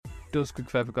Do us a quick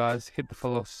favor, guys. Hit the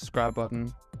follow, subscribe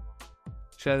button.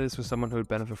 Share this with someone who would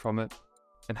benefit from it.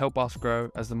 And help us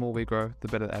grow, as the more we grow, the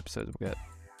better the episodes will get.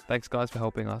 Thanks, guys, for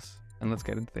helping us. And let's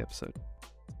get into the episode.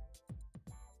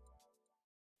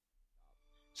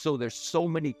 So there's so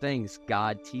many things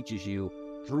God teaches you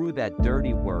through that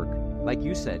dirty work. Like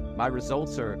you said, my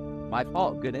results are my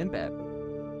fault, good and bad.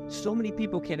 So many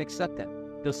people can't accept that.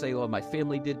 They'll say, oh, my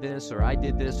family did this, or I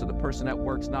did this, or the person at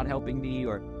work's not helping me,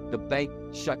 or the bank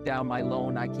shut down my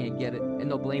loan, I can't get it. And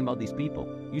they'll blame all these people.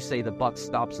 You say the buck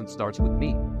stops and starts with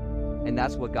me. And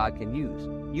that's what God can use.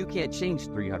 You can't change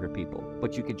 300 people,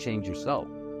 but you can change yourself.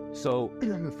 So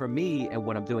for me, and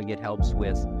what I'm doing, it helps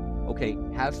with, okay,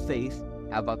 have faith,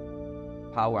 have a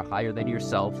power higher than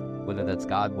yourself, whether that's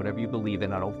God, whatever you believe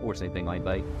in. I don't force anything on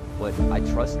anybody, but I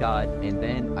trust God, and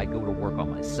then I go to work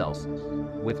on myself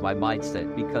with my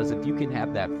mindset. Because if you can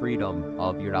have that freedom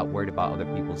of you're not worried about other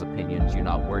people's opinions, you're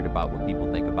not worried about what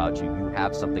people think about you, you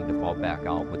have something to fall back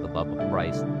on with the love of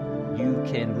Christ. You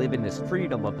can live in this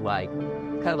freedom of like,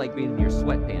 kind of like being in your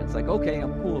sweatpants. Like, okay,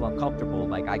 I'm cool, I'm comfortable.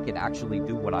 Like, I can actually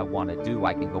do what I want to do.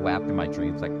 I can go after my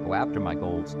dreams. I can go after my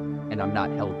goals, and I'm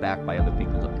not held back by other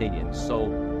people's opinions. So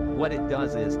what it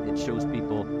does is it shows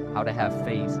people how to have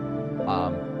faith,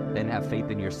 then have faith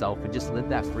in yourself, and just live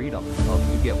that freedom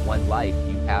of you get one life.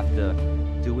 You have to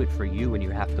do it for you, and you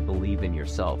have to believe in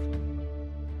yourself.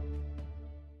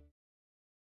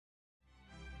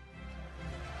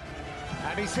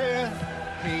 And he's here.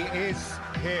 He is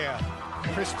here.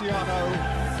 Cristiano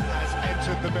has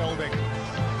entered the building.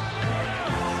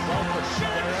 Welcome,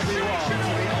 wherever you are, to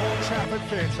the Old Trafford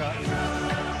Theatre.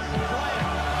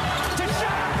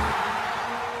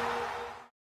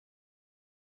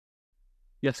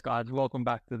 Yes, guys, welcome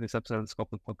back to this episode of the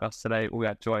Scotland Podcast. Today, we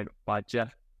are joined by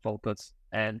Jeff Vulpis.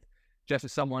 And Jeff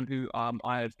is someone who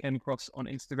I have came across on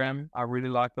Instagram. I really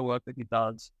like the work that he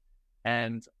does.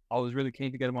 And I was really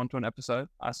keen to get him onto an episode.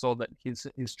 I saw that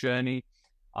his journey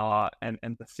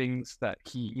and the things that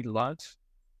he learned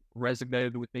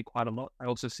resonated with me quite a lot. I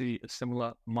also see a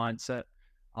similar mindset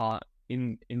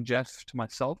in Jeff to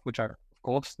myself, which of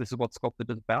course, this is what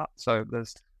Sculpted is about. So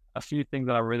there's a few things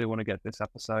that I really want to get this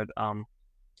episode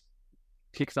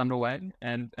kicked underway.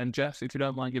 And Jeff, if you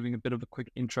don't mind giving a bit of a quick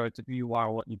intro to who you are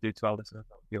and what you do to our listeners,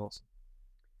 that would be awesome.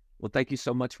 Well, thank you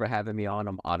so much for having me on.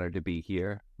 I'm honored to be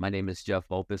here. My name is Jeff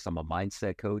Vulpis. I'm a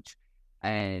mindset coach.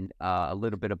 And a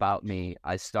little bit about me,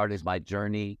 I started my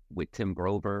journey with Tim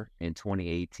Grover in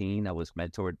 2018. I was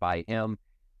mentored by him.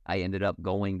 I ended up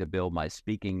going to build my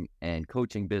speaking and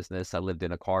coaching business. I lived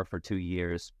in a car for 2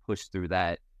 years, pushed through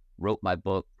that, wrote my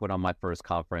book, put on my first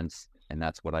conference, and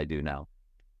that's what I do now.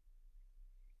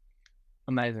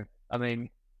 Amazing. I mean,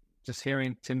 just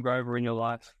hearing Tim Grover in your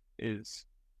life is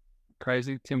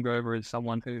crazy. Tim Grover is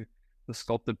someone who the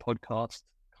Sculpted podcast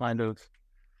kind of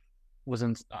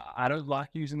wasn't. I don't like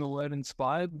using the word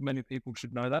inspired. Many people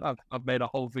should know that. I've made a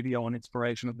whole video on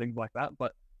inspiration and things like that,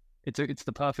 but it's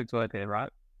the perfect word here, right?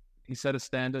 He set a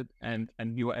standard, and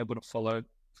you were able to follow.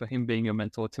 For him being your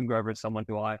mentor, Tim Grover is someone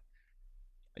who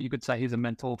you could say he's a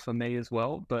mentor for me as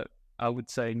well, but I would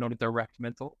say not a direct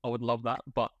mentor. I would love that,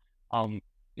 but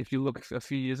if you look a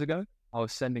few years ago, I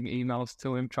was sending emails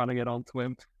to him, trying to get onto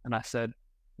him. And I said,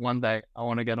 one day I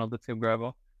want to get onto Tim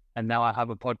Grover. And now I have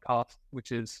a podcast,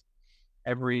 which is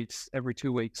every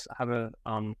 2 weeks, I have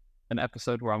an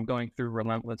episode where I'm going through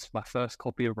Relentless, my first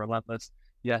copy of Relentless.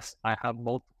 Yes, I have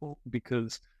multiple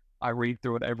because I read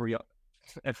through it every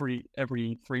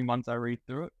 3 months. I read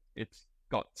through it. It's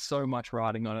got so much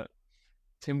writing on it.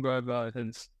 Tim Grover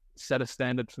has set a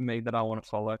standard for me that I want to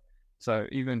follow. So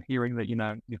even hearing that,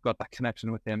 you've got that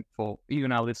connection with him, for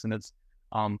even our listeners,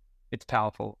 it's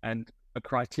powerful. And a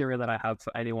criteria that I have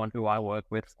for anyone who I work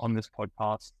with on this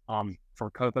podcast, for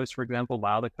a co-host, for example,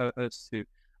 my other co-hosts who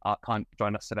can't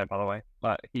join us today, by the way,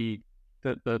 but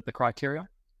the criteria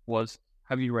was,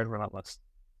 have you read Relentless?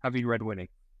 Have you read Winning?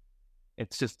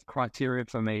 It's just criteria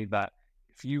for me that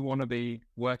if you want to be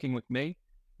working with me,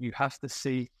 you have to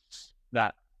see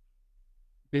that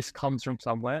this comes from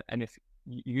somewhere, and if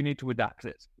you need to adapt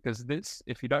this, because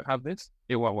if you don't have this,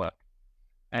 it won't work.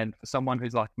 And for someone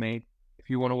who's like me, if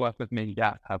you want to work with me, you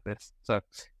have to have this. So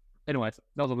anyways,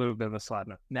 that was a little bit of a slide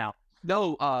note. Now,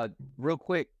 No, real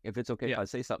quick, if it's okay Yeah. if I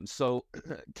say something. So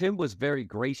Tim was very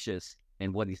gracious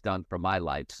in what he's done for my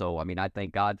life. So, I mean, I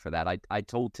thank God for that. I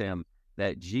told Tim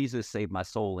that Jesus saved my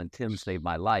soul and Tim saved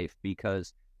my life,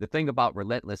 because the thing about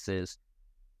Relentless is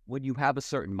when you have a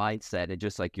certain mindset, and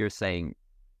just like you're saying,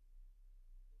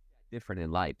 different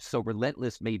in life. So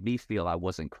Relentless made me feel I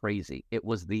wasn't crazy. It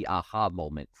was the aha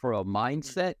moment. For a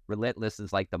mindset, Relentless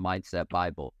is like the mindset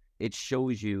Bible. It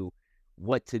shows you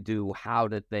what to do, how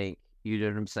to think, you know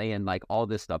what I'm saying? Like all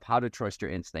this stuff, how to trust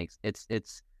your instincts.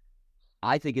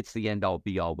 I think it's the end all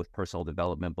be all with personal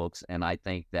development books. And I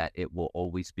think that it will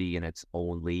always be in its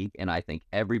own league. And I think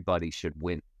everybody should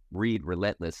read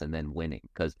Relentless and then Winning,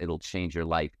 because it'll change your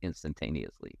life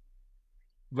instantaneously.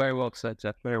 Very well said,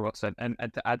 Jeff. Very well said. And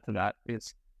to add to that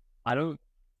is,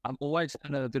 I'm always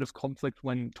in a bit of conflict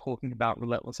when talking about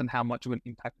Relentless and how much of an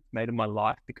impact it's made in my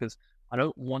life, because I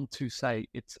don't want to say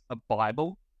it's a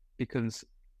Bible, because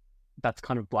that's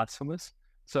kind of blasphemous.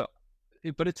 So,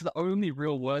 but it's the only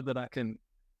real word that I can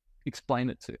explain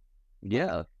it to.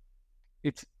 Yeah.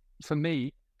 It's, for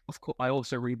me, of course, I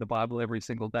also read the Bible every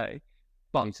single day,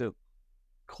 but Me too.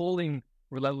 calling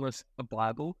Relentless a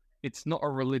Bible, it's not a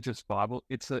religious Bible.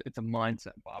 It's a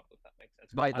mindset Bible, if that makes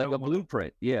sense. Right, like a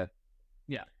blueprint. Yeah.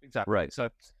 Yeah, exactly. Right. So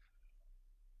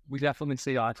we definitely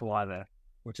see eye to eye there,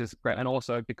 which is great. And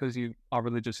also, because you are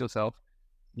religious yourself,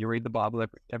 you read the Bible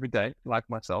every day, like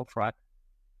myself, right?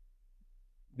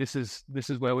 This is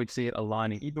where we see it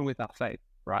aligning, even with our faith,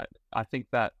 right? I think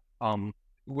that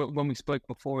when we spoke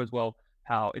before as well,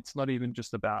 how it's not even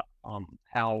just about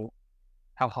how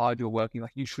hard you're working.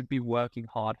 Like, you should be working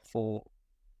hard for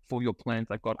your plans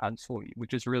that God has for you,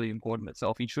 which is really important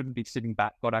itself. You shouldn't be sitting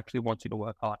back. God actually wants you to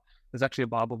work hard. There's actually a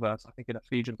Bible verse, I think in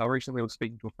Ephesians. I recently was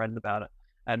speaking to a friend about it,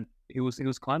 and he was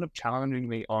kind of challenging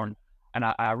me on, and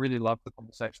I really loved the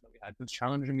conversation that we had. He was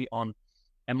challenging me on,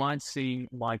 am I seeing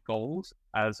my goals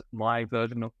as my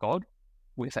version of God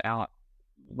without,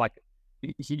 like,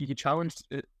 he challenged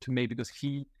it to me because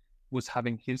he was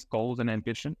having his goals and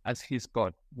ambition as his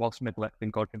God whilst neglecting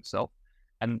God himself.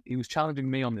 And he was challenging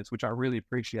me on this, which I really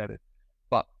appreciated.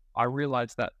 But I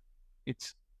realized that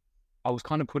I was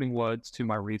kind of putting words to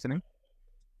my reasoning.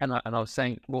 And I was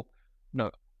saying, well,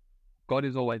 no, God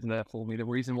is always there for me. The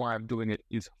reason why I'm doing it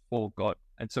is for God.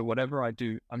 And so whatever I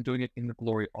do, I'm doing it in the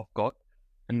glory of God.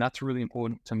 And that's really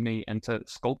important to me and to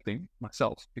sculpting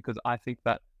myself, because I think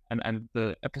that, and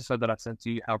the episode that I sent to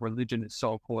you, how religion is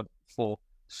so important for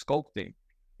sculpting,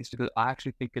 is because I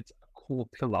actually think it's a core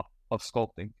pillar of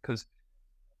sculpting. Because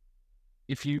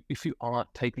if you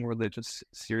aren't taking religion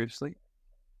seriously,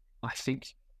 I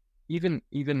think even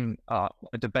a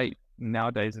debate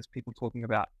nowadays is people talking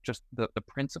about just the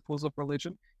principles of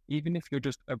religion. Even if you're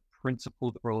just a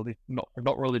principled religion,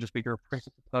 not religious, but you're a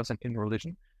principled person in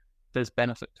religion, there's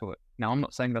benefit to it. Now, I'm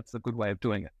not saying that's a good way of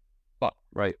doing it, but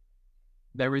right,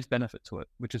 there is benefit to it,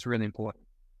 which is really important.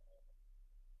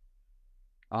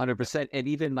 100%. And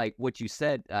even like what you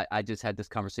said, I just had this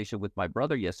conversation with my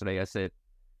brother yesterday. I said,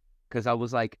 because I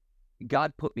was like,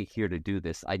 God put me here to do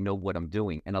this. I know what I'm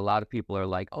doing. And a lot of people are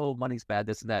like, oh, money's bad,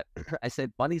 this and that. I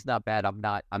said, money's not bad. I'm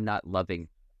not loving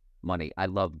money. I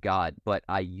love God, but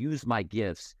I use my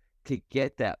gifts to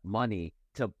get that money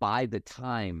to buy the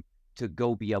time to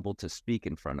go be able to speak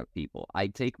in front of people. I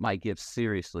take my gifts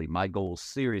seriously, my goals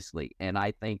seriously. And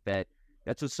I think that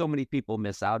that's what so many people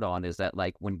miss out on, is that,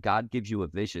 like, when God gives you a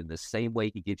vision, the same way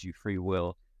he gives you free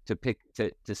will to pick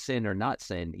to sin or not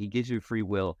sin, he gives you free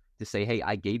will to say, hey,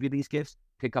 I gave you these gifts,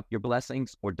 pick up your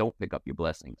blessings or don't pick up your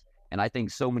blessings. And I think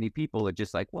so many people are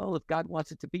just like, well, if God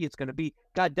wants it to be, it's going to be.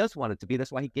 God does want it to be.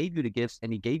 That's why he gave you the gifts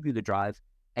and he gave you the drive.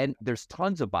 And there's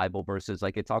tons of Bible verses,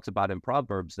 like it talks about in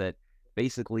Proverbs, that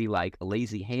basically, like,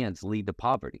 lazy hands lead to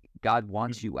poverty. God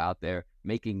wants you out there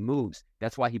making moves.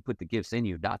 That's why he put the gifts in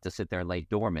you, not to sit there and lay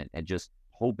dormant and just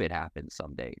hope it happens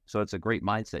someday. So it's a great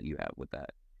mindset you have with that.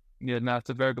 Yeah, no, it's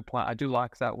a very good point. I do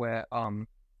like that, where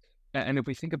and if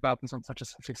we think about this on such a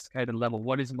sophisticated level,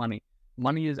 what is money?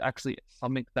 Money is actually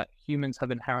something that humans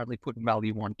have inherently put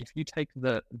value on. If you take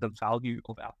the value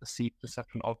of our perceived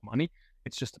perception of money,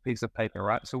 it's just a piece of paper,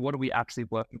 right? So what are we actually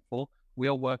working for? We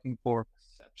are working for a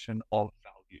perception of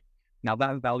value. Now,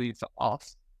 that value for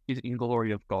us is in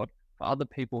glory of God. For other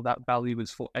people, that value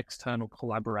is for external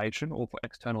collaboration or for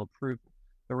external approval.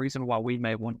 The reason why we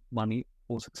may want money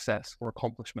or success or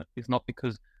accomplishment is not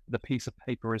because the piece of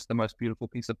paper is the most beautiful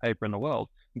piece of paper in the world.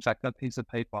 In fact, that piece of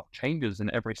paper changes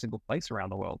in every single place around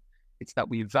the world. It's that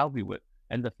we value it,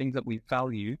 and the things that we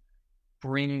value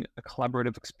bring a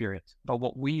collaborative experience. But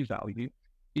what we value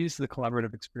is the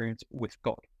collaborative experience with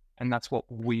God. And that's what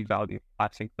we value, I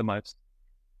think, the most.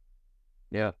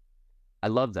 Yeah, I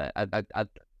love that.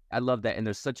 I love that. And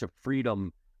there's such a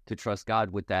freedom to trust God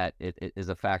with that. It is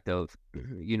a fact of,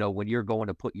 you know, when you're going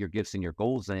to put your gifts and your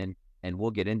goals in, and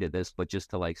we'll get into this, but just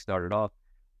to, like, start it off,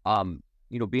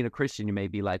 you know, being a Christian, you may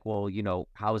be like, well, you know,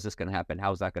 how is this going to happen?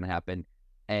 How is that going to happen?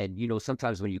 And, you know,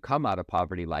 sometimes when you come out of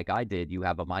poverty, like I did, you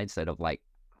have a mindset of like,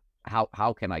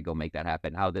 how can I go make that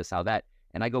happen? How this, how that?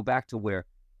 And I go back to where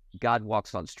God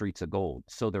walks on streets of gold,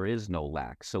 so there is no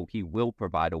lack. So he will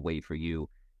provide a way for you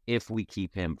if we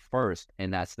keep him first.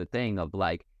 And that's the thing of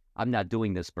like, I'm not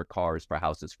doing this for cars, for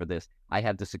houses, for this. I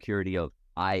have the security of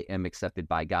I am accepted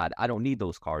by God. I don't need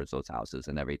those cars, those houses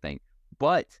and everything.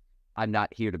 But I'm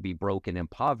not here to be broken in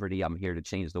poverty. I'm here to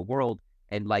change the world.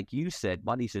 And like you said,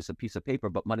 money's just a piece of paper,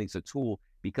 but money's a tool,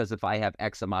 because if I have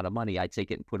X amount of money, I take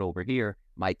it and put over here.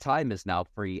 My time is now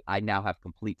free. I now have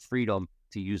complete freedom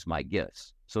to use my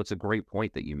gifts. So it's a great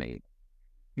point that you made.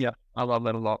 Yeah, I love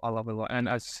that a lot. I love it a lot. And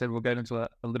as I said, we'll get into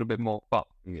it a little bit more. But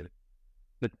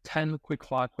the 10 quick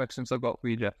fire questions I've got for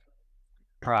you, Jeff.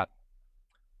 All right.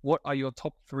 What are your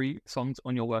top 3 songs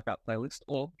on your workout playlist,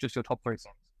 or just your top 3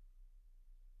 songs?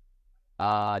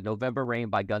 November Rain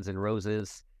by Guns N'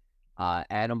 Roses,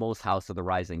 Animals, House of the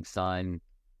Rising Sun,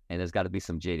 and there's got to be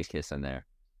some Jadakiss in there.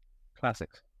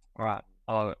 Classics. All right.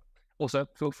 I love it. Also,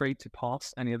 feel free to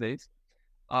pass any of these.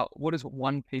 What is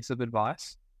one piece of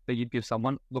advice that you'd give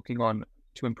someone looking on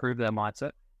to improve their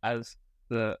mindset as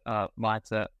the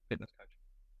mindset fitness coach?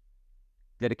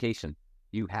 Dedication.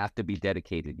 You have to be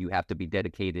dedicated. You have to be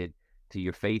dedicated to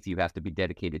your faith. You have to be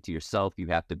dedicated to yourself. You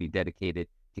have to be dedicated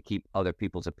to keep other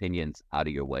people's opinions out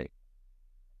of your way.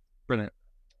 Brilliant.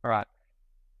 All right.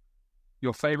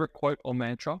 Your favorite quote or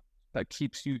mantra that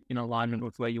keeps you in alignment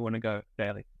with where you want to go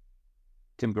daily?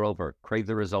 Tim Grover, crave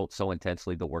the results so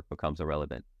intensely the work becomes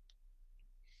irrelevant.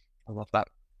 I love that.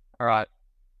 All right.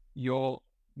 Your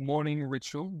morning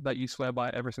ritual that you swear by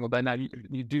every single day. Now,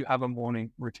 you do have a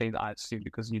morning routine, I assume,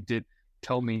 because you did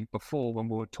tell me before when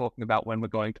we were talking about when we're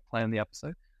going to plan the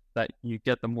episode that you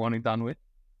get the morning done with,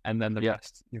 and then the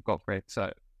rest you've got free.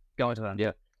 So go into that.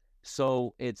 Yeah.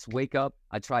 So it's wake up.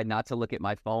 I try not to look at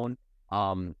my phone.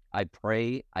 I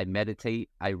pray. I meditate.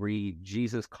 I read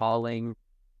Jesus Calling,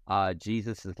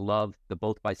 Jesus is Love, the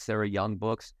both by Sarah Young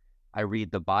books. I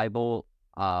read the Bible,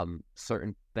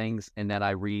 certain things, and then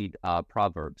I read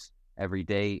Proverbs every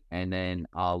day. And then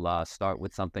I'll start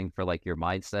with something for like your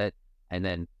mindset, and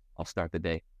then I'll start the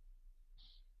day.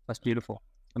 That's beautiful.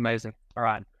 Amazing. All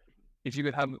right. If you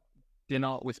could have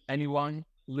dinner with anyone,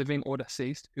 living or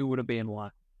deceased, who would it be and why?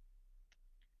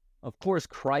 Of course,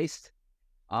 Christ.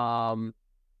 But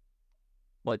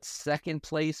second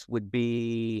place would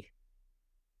be,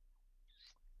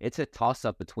 it's a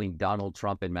toss-up between Donald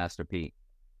Trump and Master P,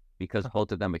 because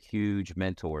both of them are huge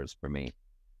mentors for me.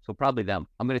 So probably them.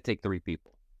 I'm going to take 3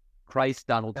 people. Christ,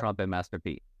 Donald Trump, and Master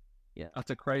P. Yeah.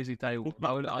 That's a crazy table.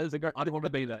 I'd want to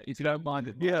be there. If you don't mind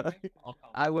it. Yeah,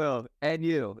 I will. And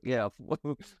you. Yeah.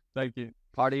 Thank you.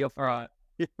 Party of. All right.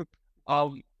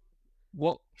 Okay,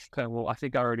 well, I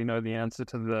think I already know the answer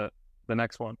to the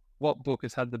next one. What book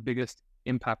has had the biggest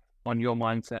impact on your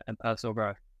mindset and personal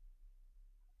growth?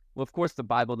 Well, of course, the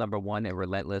Bible, number 1, and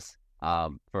Relentless.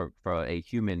 For a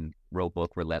human role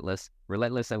book, Relentless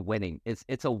and Winning. It's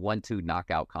a 1-2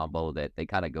 knockout combo that they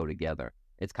kind of go together.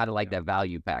 It's kind of like that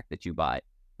value pack that you buy.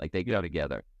 Like they go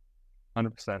together.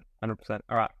 100%.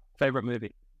 All right. Favorite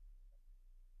movie?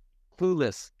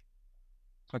 Clueless.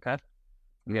 Okay.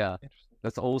 Yeah.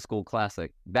 That's an old school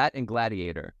classic. That and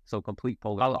Gladiator. So complete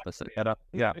polar opposite.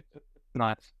 Yeah.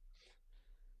 Nice.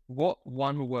 What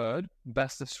one word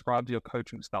best describes your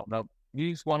coaching style? Now,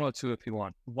 use 1 or 2 if you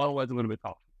want. 1 word's a little bit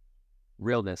tough.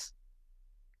 Realness.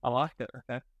 I like it.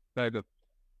 Okay. Very good.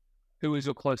 Who is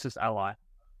your closest ally?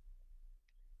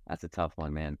 That's a tough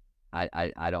one, man.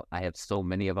 I have so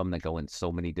many of them that go in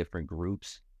so many different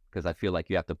groups, because I feel like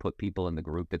you have to put people in the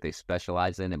group that they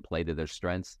specialize in and play to their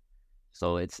strengths.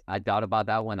 So I doubt about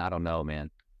that one. I don't know, man.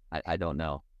 I don't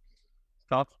know.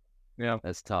 Tough. Yeah.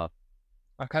 That's tough.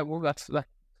 Okay. Well, that's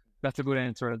a good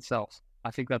answer in itself.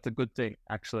 I think that's a good thing,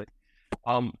 actually.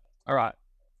 All right.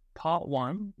 Part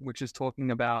 1, which is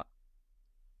talking about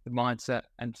the mindset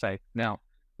and faith. Now,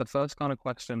 the first kind of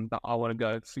question that I want to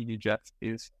go for you, Jeff,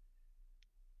 is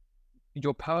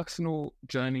your personal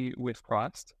journey with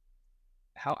Christ.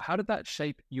 How did that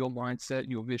shape your mindset,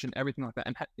 your vision, everything like that?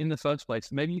 And in the first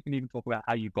place, maybe you can even talk about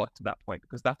how you got to that point,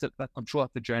 because I'm sure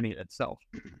that's the journey itself.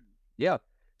 Yeah.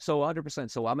 So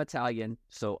 100%. So I'm Italian.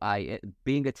 So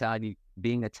being Italian,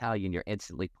 you're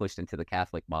instantly pushed into the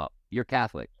Catholic mob. You're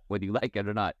Catholic, whether you like it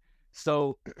or not.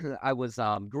 So I was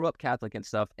grew up Catholic and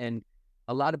stuff, and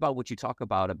a lot about what you talk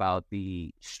about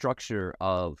the structure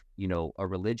of, a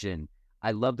religion.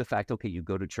 I love the fact, okay, you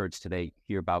go to church today,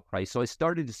 hear about Christ. So I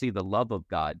started to see the love of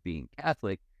God being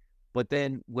Catholic. But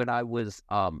then when I was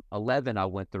 11, I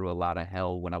went through a lot of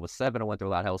hell. When I was 7, I went through a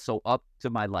lot of hell. So up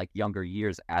to my younger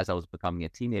years, as I was becoming a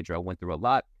teenager, I went through a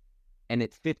lot. And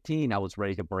at 15, I was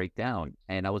ready to break down.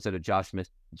 And I was at a Josh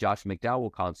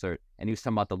McDowell concert, and he was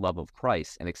talking about the love of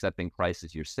Christ and accepting Christ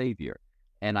as your savior.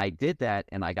 And I did that,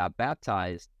 and I got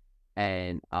baptized.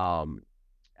 And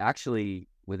actually,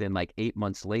 within like 8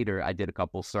 months later, I did a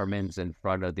couple sermons in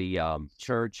front of the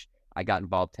church. I got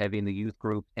involved heavy in the youth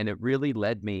group, and it really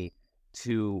led me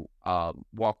to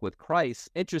walk with Christ.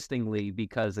 Interestingly,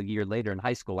 because a year later in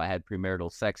high school, I had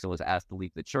premarital sex and was asked to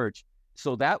leave the church.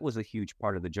 So that was a huge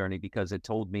part of the journey, because it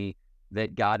told me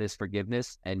that God is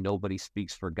forgiveness and nobody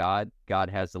speaks for God. God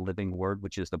has the living word,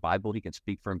 which is the Bible. He can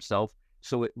speak for himself.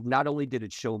 So it not only did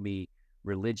it show me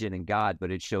religion and God,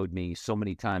 but it showed me so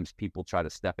many times people try to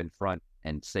step in front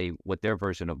and say what their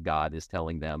version of God is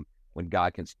telling them when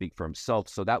God can speak for himself.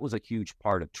 So that was a huge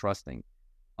part of trusting,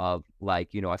 of like,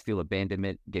 I feel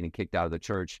abandonment, getting kicked out of the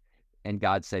church. And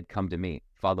God said, come to me,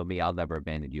 follow me. I'll never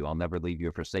abandon you. I'll never leave you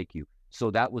or forsake you. So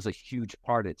that was a huge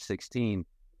part at 16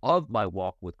 of my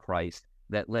walk with Christ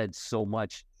that led so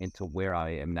much into where I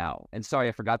am now. And sorry,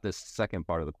 I forgot the second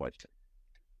part of the question.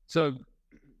 So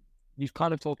you've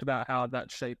kind of talked about how that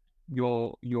shaped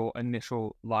your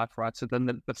initial life, right? So then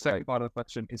the second part of the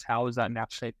question is, how is that now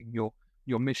shaping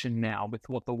your mission now with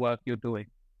what the work you're doing?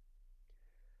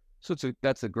 So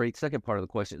that's a great second part of the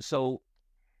question. So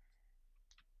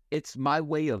it's my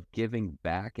way of giving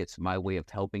back. It's my way of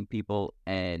helping people.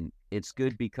 And it's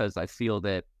good because I feel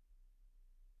that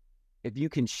if you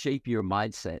can shape your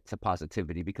mindset to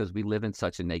positivity, because we live in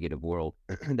such a negative world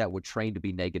that we're trained to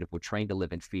be negative, we're trained to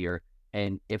live in fear.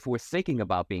 And if we're thinking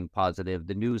about being positive,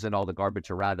 the news and all the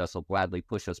garbage around us will gladly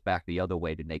push us back the other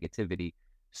way to negativity.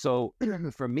 So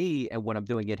for me, and what I'm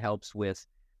doing, it helps with,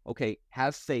 okay,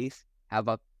 have faith, have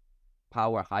a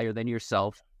power higher than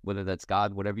yourself, whether that's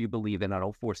God, whatever you believe in. I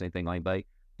don't force anything on anybody,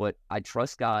 but I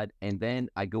trust God, and then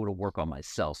I go to work on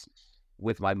myself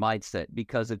with my mindset.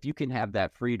 Because if you can have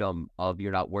that freedom of,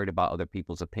 you're not worried about other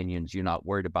people's opinions, you're not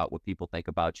worried about what people think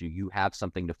about you, you have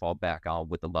something to fall back on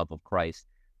with the love of Christ,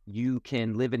 you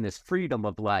can live in this freedom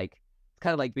of like,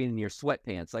 kind of like being in your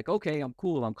sweatpants, like, okay, I'm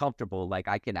cool, I'm comfortable, like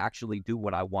I can actually do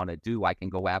what I want to do, I can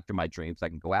go after my dreams, I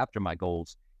can go after my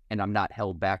goals, and I'm not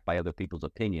held back by other people's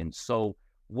opinions. So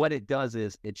what it does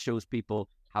is it shows people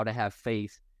how to have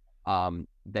faith,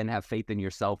 then have faith in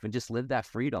yourself, and just live that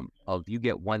freedom of, you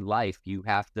get one life, you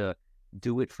have to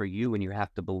do it for you, and you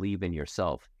have to believe in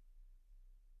yourself.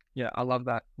 Yeah, I love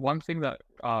that. One thing that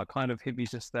kind of hit me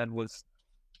just then was,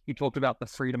 you talked about the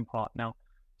freedom part. Now,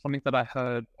 something that I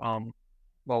heard,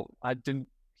 well, I didn't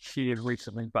hear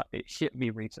recently, but it hit me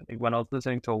recently when I was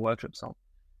listening to a worship song.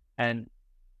 And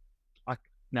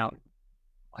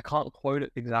I can't quote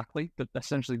it exactly, but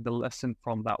essentially the lesson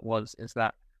from that is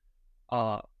that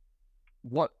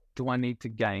what do I need to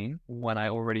gain when I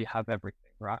already have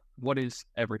everything, right? What is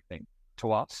everything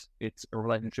to us? It's a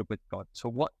relationship with God. So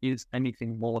what is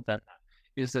anything more than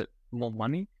that? Is it more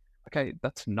money? Okay,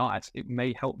 that's nice. It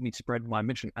may help me spread my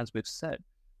mission, as we've said.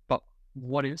 But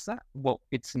what is that? Well,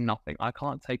 it's nothing. I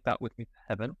can't take that with me to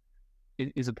heaven.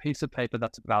 It is a piece of paper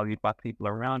that's valued by people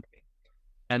around me.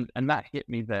 And that hit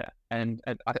me there. And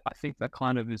I think that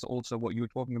kind of is also what you were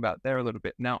talking about there a little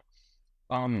bit. Now,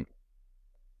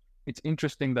 it's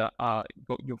interesting that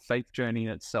your faith journey in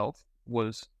itself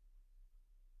was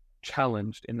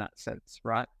challenged in that sense,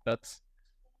 right?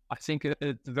 I think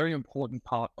it's a very important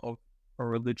part of a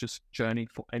religious journey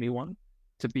for anyone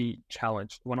to be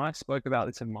challenged. When I spoke about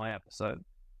this in my episode,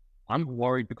 I'm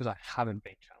worried because I haven't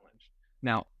been challenged.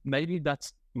 Now, maybe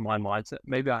that's my mindset.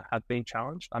 Maybe I have been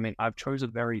challenged. I mean, I've chosen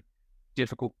a very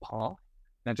difficult path.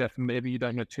 Now, Jeff, maybe you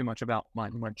don't know too much about my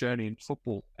journey in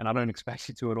football, and I don't expect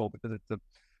you to at all, because it's a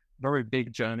very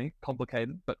big journey,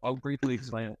 complicated, but I'll briefly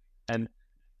explain it. And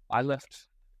I left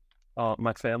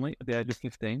my family at the age of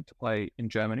 15 to play in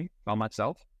Germany by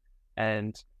myself,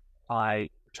 and I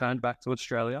returned back to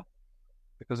Australia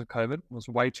because of COVID. I was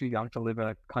way too young to live in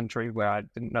a country where I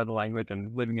didn't know the language,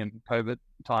 and living in COVID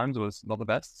times was not the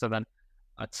best. So then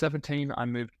at 17, I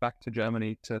moved back to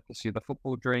Germany to pursue the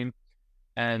football dream.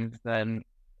 And then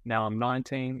now I'm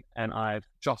 19 and I've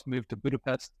just moved to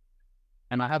Budapest,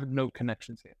 and I have no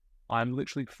connections here. I'm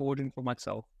literally forging for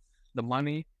myself. The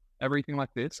money, everything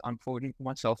like this, I'm forging for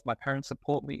myself. My parents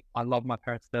support me. I love my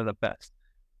parents. They're the best.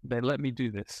 They let me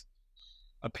do this.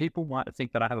 People might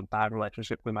think that I have a bad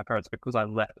relationship with my parents because I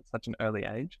left at such an early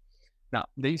age. Now,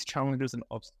 these challenges and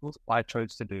obstacles I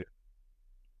chose to do.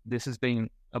 This has been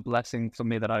a blessing for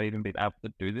me that I've even been able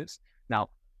to do this. Now,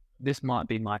 this might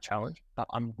be my challenge, but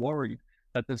I'm worried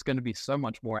that there's going to be so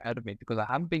much more ahead of me, because I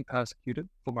haven't been persecuted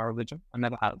for my religion. I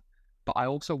never have. But I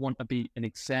also want to be an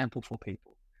example for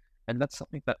people. And that's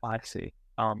something that I see.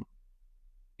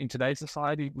 In today's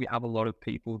society, we have a lot of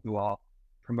people who are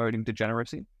promoting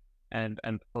degeneracy and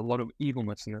a lot of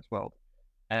evilness in this world.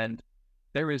 And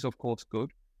there is, of course,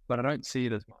 good, but I don't see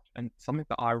it as much. And something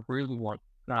that I really want,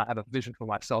 and I have a vision for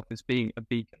myself, is being a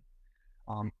beacon.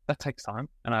 That takes time.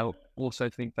 And I also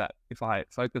think that if I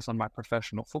focus on my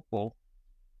professional football,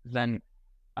 then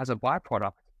as a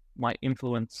byproduct, my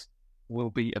influence will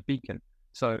be a beacon.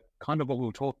 So kind of what we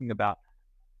were talking about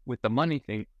with the money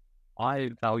thing,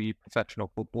 I value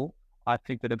professional football. I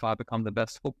think that if I become the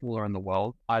best footballer in the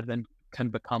world, I then can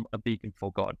become a beacon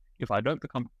for God. If I don't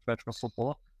become a professional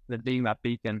footballer, then being that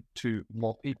beacon to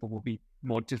more people will be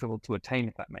more difficult to attain,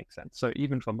 if that makes sense. So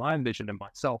even for my vision and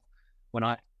myself, when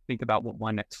I think about what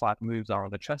my next 5 moves are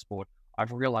on the chessboard,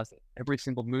 I've realized that every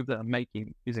single move that I'm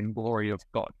making is in glory of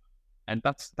God. And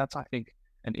that's I think,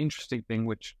 an interesting thing,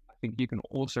 which I think you can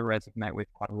also resonate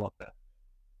with quite a lot there.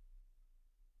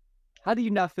 How do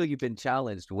you not feel you've been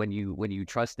challenged when you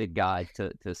trusted God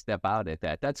to step out at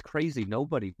that? That's crazy.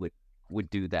 Nobody would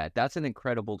do that. That's an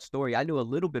incredible story. I knew a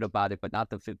little bit about it, but not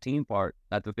the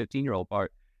 15-year-old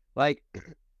part. Like,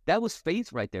 that was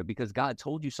faith right there, because God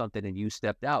told you something and you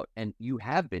stepped out, and you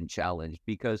have been challenged.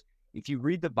 Because if you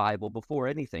read the Bible before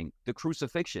anything, the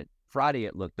crucifixion, Friday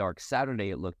it looked dark,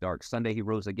 Saturday it looked dark, Sunday he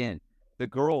rose again. The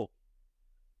girl,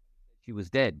 she was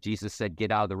dead. Jesus said,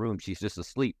 "Get out of the room. She's just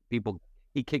asleep."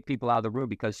 He kicked people out of the room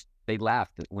because they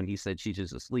laughed when he said she's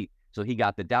just asleep. So he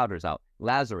got the doubters out.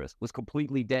 Lazarus was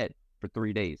completely dead for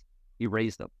 3 days. He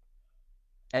raised him.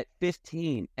 At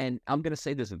 15, and I'm going to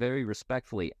say this very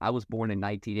respectfully, I was born in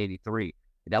 1983.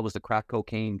 That was the crack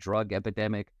cocaine drug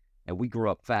epidemic, and we grew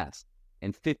up fast.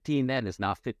 And 15 then is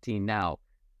not 15 now.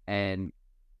 And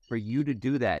for you to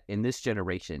do that in this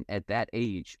generation at that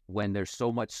age, when there's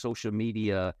so much social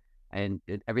media and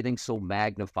everything's so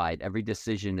magnified, every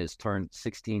decision is turned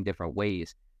 16 different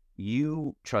ways.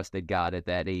 You trusted God at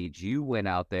that age. You went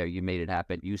out there, you made it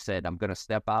happen. You said, "I'm going to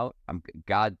step out.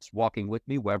 God's walking with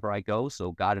me wherever I go.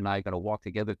 So God and I are going to walk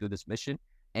together through this mission,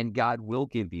 and God will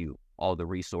give you all the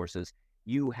resources."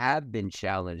 You have been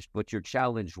challenged, but your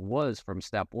challenge was from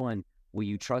step one, will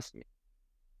you trust me?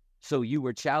 So you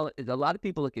were challenged. A lot of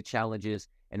people look at challenges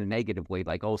in a negative way,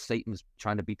 like, oh, Satan's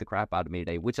trying to beat the crap out of me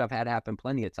today, which I've had happen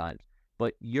plenty of times.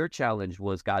 But your challenge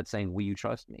was God saying, will you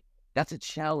trust me? That's a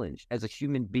challenge as a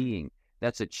human being.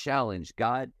 That's a challenge.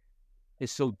 God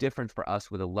is so different for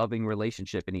us with a loving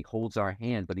relationship, and he holds our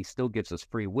hand, but he still gives us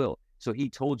free will. So he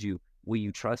told you, will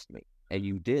you trust me? And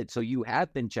you did. So you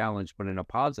have been challenged, but in a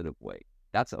positive way.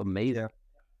 That's amazing. Yeah.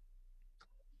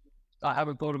 I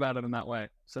haven't thought about it in that way.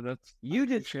 So that's you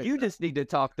just need to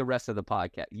talk the rest of the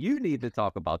podcast. You need to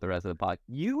talk about the rest of the podcast.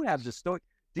 You have the story.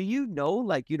 Do you know,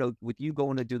 like, with you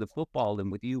going to do the football,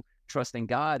 and with you trusting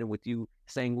God, and with you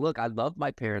saying, look, I love my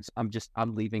parents.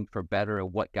 I'm leaving for better,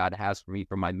 and what God has for me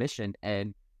for my mission.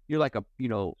 And you're like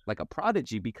a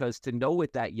prodigy, because to know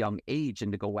at that young age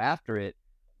and to go after it,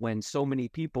 when so many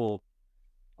people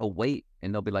wait,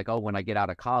 and they'll be like, oh, when I get out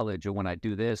of college, or when I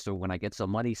do this, or when I get some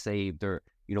money saved, or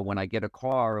when I get a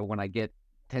car, or when I get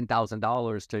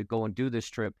 $10,000 to go and do this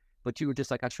trip. But you were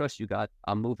just like, I trust you, God.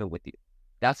 I'm moving with you.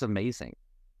 That's amazing.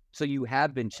 So you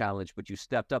have been challenged, but you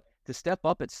stepped up. To step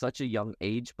up at such a young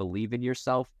age, believe in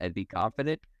yourself, and be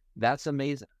confident, that's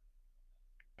amazing.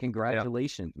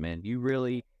 Congratulations, man. You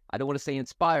really, I don't want to say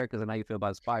inspired, because I know you feel about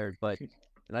inspired, but,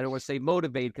 and I don't want to say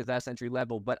motivated, because that's entry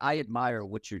level, but I admire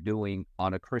what you're doing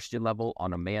on a Christian level,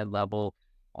 on a man level,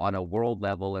 on a world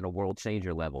level, and a world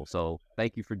changer level. So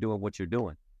thank you for doing what you're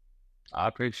doing. I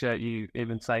appreciate you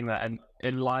even saying that and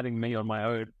enlightening me on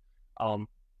my own.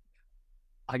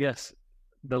 I guess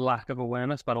the lack of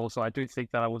awareness, but also I do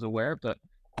think that I was aware of it.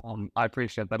 I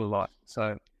appreciate that a lot.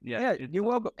 So yeah, you're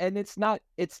welcome. And it's not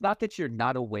that you're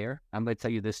not aware. I'm going to tell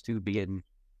you this too,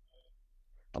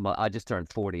 I just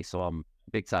turned 40, so I'm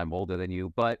big time older than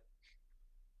you, but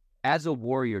as a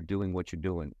warrior doing what you're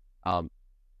doing,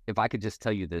 if I could just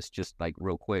tell you this, just like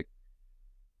real quick,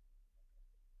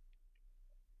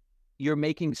 you're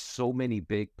making so many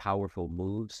big, powerful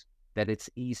moves that it's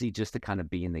easy just to kind of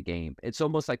be in the game. It's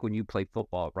almost like when you play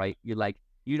football, right? You're like,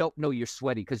 you don't know you're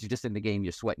sweaty because you're just in the game.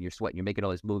 You're sweating. You're making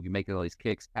all these moves. You're making all these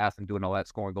kicks, passing, doing all that,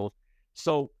 scoring goals.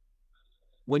 So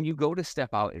when you go to step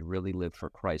out and really live for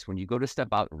Christ, when you go to step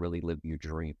out and really live your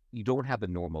dream, you don't have a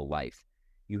normal life.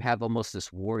 You have almost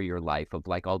this warrior life of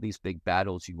like all these big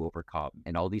battles you overcome,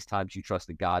 and all these times you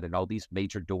trusted God, and all these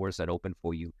major doors that open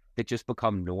for you that just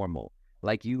become normal.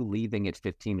 Like you leaving at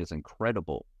 15 is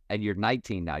incredible. And you're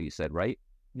 19 now, you said, right?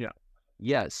 Yeah.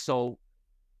 Yeah. So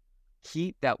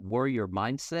keep that warrior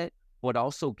mindset, but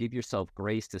also give yourself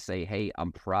grace to say, hey,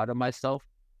 I'm proud of myself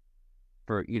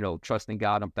for, trusting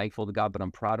God. I'm thankful to God, but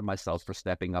I'm proud of myself for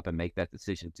stepping up and make that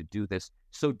decision to do this.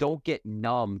 So don't get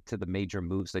numb to the major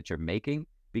moves that you're making,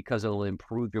 because it'll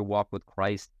improve your walk with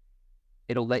Christ.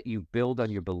 it'll let you build on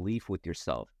your belief with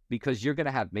yourself, because you're going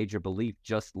to have major belief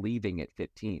just leaving at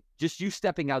 15. Just you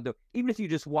stepping out, even if you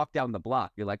just walk down the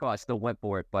block, you're like, oh, I still went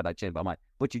for it, but I changed my mind.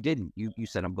 But you didn't. You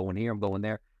said, I'm going here, I'm going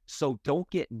there. So don't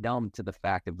get numb to the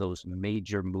fact of those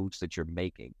major moves that you're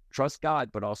making. Trust God,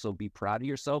 but also be proud of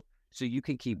yourself so you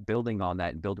can keep building on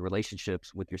that and build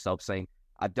relationships with yourself, saying,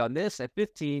 I've done this at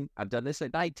 15, I've done this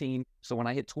at 19, so when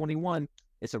I hit 21,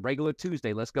 it's a regular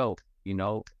Tuesday, let's go,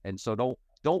 And so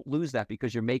don't lose that,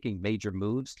 because you're making major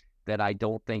moves that I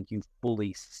don't think you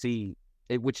fully see,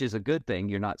 which is a good thing.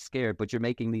 You're not scared, but you're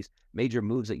making these major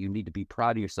moves that you need to be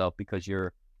proud of yourself, because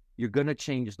you're going to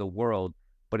change the world,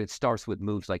 but it starts with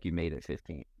moves like you made at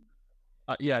 15.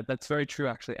 Yeah, that's very true,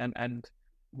 actually. And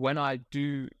when I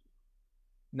do,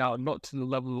 now not to the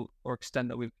level or extent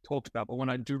that we've talked about, but when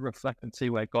I do reflect and see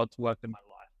where God's worked in my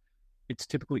life, it's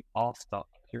typically after a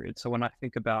period. So when I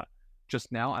think about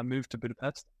just now, I moved to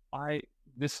Budapest.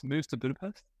 This move to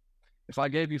Budapest, if I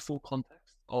gave you full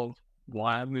context of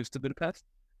why I moved to Budapest,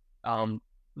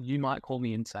 you might call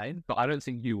me insane, but I don't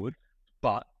think you would.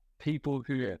 But people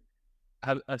who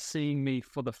are seeing me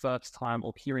for the first time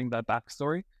or hearing their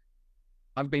backstory,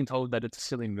 I've been told that it's a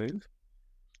silly move,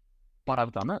 but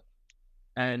I've done it.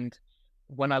 And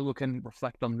when I look and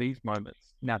reflect on these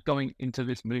moments, now going into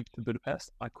this move to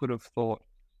Budapest, I could have thought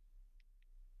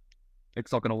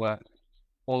it's not going to work.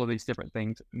 All of these different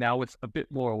things. Now with a bit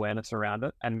more awareness around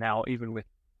it, and now even with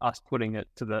us putting it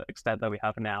to the extent that we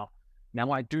have now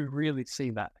I do really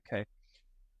see that, okay,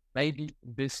 maybe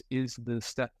this is the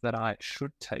step that I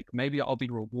should take. Maybe I'll be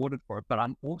rewarded for it, but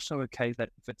I'm also okay that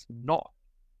if it's not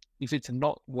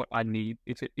what I need,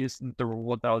 if it isn't the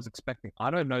reward that I was expecting,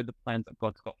 I don't know the plans that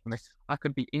God's got for me. I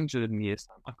could be injured in a year's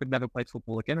time. I could never play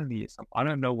football again in a year's time. I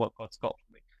don't know what God's got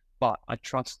for me, but I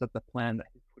trust that the plan that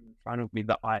He's put in front of me,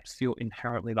 that I feel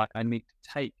inherently like I need to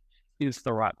take, is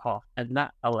the right path, and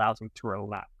that allows me to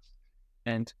relax.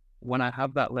 And when I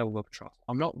have that level of trust,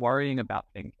 I'm not worrying about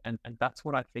things, and that's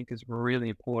what I think is really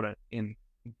important in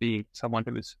being someone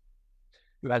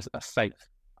who has a faith.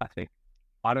 I think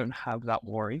I don't have that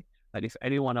worry that if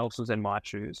anyone else was in my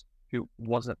shoes who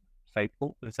wasn't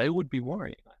faithful, they would be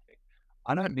worrying. I think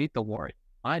I don't need to worry.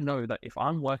 I know that if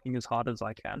I'm working as hard as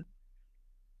I can,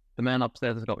 the man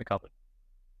upstairs has got me covered.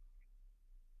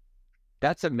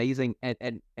 That's amazing,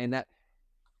 and that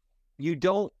you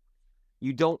don't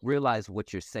realize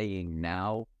what you're saying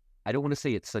now. I don't want to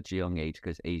say it's such a young age,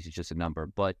 because age is just a number,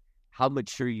 but how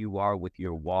mature you are with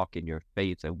your walk and your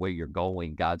faith and where you're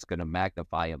going, God's going to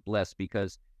magnify and bless,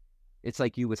 because it's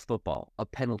like you with football, a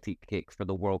penalty kick for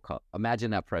the World Cup.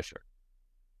 Imagine that pressure.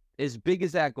 As big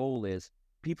as that goal is,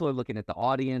 people are looking at the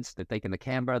audience, they're thinking the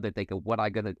camera, they're thinking what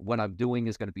I'm doing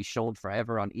is going to be shown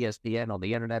forever on ESPN, on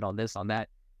the internet, on this, on that.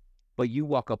 But you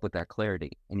walk up with that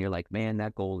clarity and you're like, man,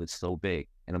 that goal is so big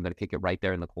and I'm going to kick it right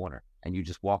there in the corner. And you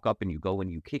just walk up and you go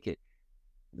and you kick it.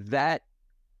 That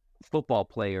football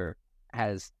player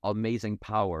has amazing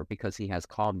power because he has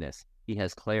calmness, he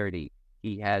has clarity,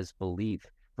 he has belief,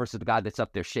 versus the guy that's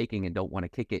up there shaking and don't want to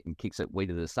kick it and kicks it way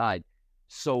to the side.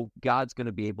 So God's going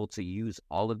to be able to use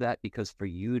all of that, because for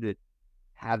you to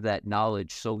have that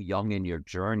knowledge so young in your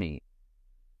journey,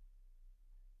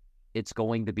 it's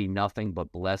going to be nothing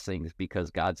but blessings,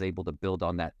 because God's able to build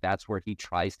on that. That's where He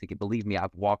tries to get. Believe me,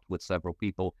 I've walked with several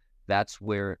people. That's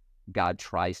where God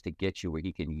tries to get you, where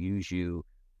He can use you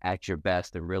at your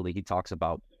best. And really, He talks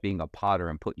about being a potter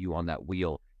and put you on that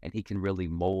wheel, and He can really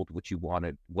mold what you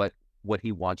wanted, what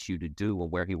He wants you to do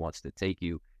and where He wants to take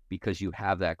you, because you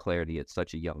have that clarity at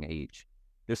such a young age.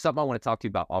 There's something I want to talk to you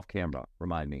about off camera.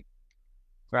 Remind me.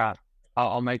 Right.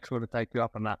 I'll make sure to take you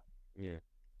up on that. Yeah.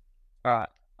 All right.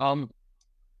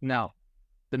 Now,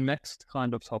 the next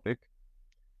kind of topic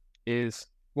is,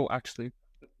 well, actually,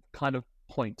 kind of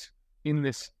point in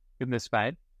this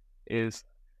vein is,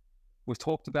 we've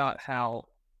talked about how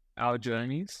our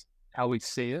journeys, how we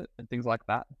see it, and things like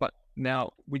that. But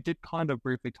now we did kind of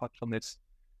briefly touch on this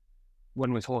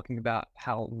when we're talking about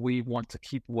how we want to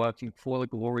keep working for the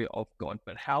glory of God.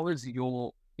 But how is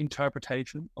your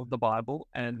interpretation of the Bible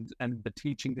and the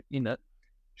teaching in it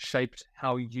shaped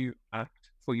how you act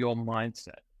for your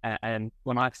mindset? And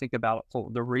when I think about it, for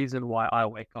the reason why I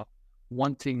wake up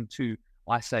wanting to,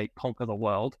 I say, conquer the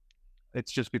world,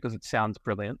 it's just because it sounds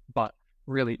brilliant, but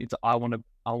really it's I want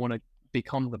to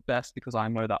become the best, because I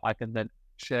know that I can then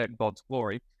share God's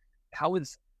glory. How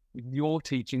is your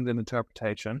teachings and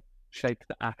interpretation shape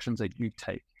the actions that you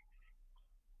take?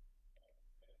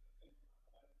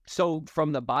 So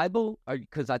from the Bible,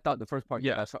 because I thought the first part.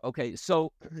 Yeah. Okay.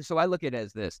 So I look at it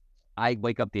as this. I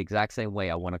wake up the exact same way.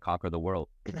 I want to conquer the world.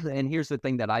 And here's the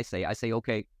thing that I say. I say,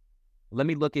 okay, let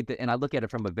me look at it, and I look at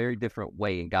it from a very different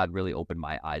way, and God really opened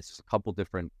my eyes. There's a couple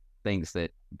different things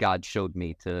that God showed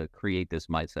me to create this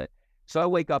mindset. So I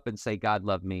wake up and say, God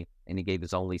loved me, and he gave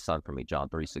his only son for me, John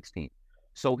 3:16.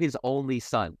 So his only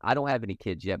son. I don't have any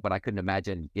kids yet, but I couldn't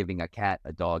imagine giving a cat,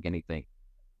 a dog, anything,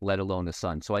 let alone a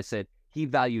son. So I said, he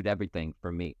valued everything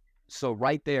for me. So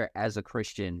right there, as a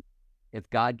Christian, if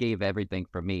God gave everything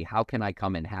for me, how can I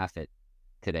come and half it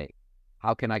today?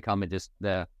 How can I come and just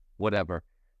whatever?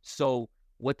 So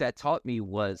what that taught me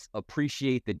was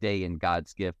appreciate the day in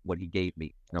God's gift, what he gave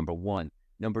me, number one.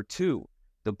 Number two,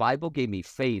 the Bible gave me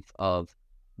faith of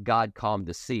God calmed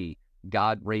the sea.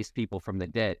 God raised people from the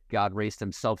dead. God raised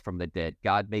himself from the dead.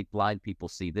 God made blind people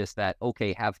see this, that.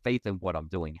 Okay, have faith in what I'm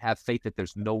doing. Have faith that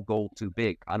there's no goal too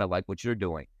big, kind of like what you're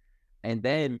doing. And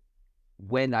then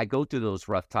when I go through those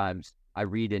rough times, I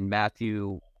read in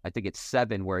Matthew, I think it's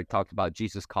 7, where it talks about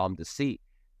Jesus calmed the sea.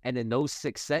 And in those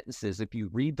 6 sentences, if you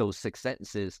read those 6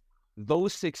 sentences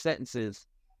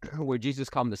where Jesus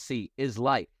calmed the sea is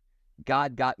life.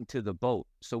 God got into the boat.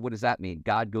 So what does that mean?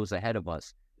 God goes ahead of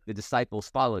us. The disciples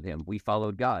followed him. We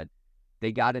followed God.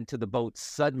 They got into the boat.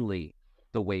 Suddenly,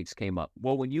 the waves came up.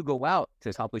 Well, when you go out to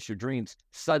accomplish your dreams,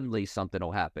 suddenly something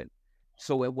will happen.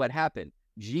 So what happened?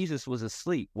 Jesus was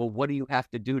asleep. Well, what do you have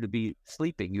to do to be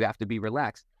sleeping? You have to be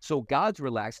relaxed. So God's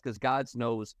relaxed because God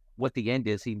knows what the end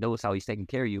is. He knows how he's taking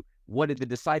care of you. What did the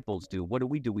disciples do? What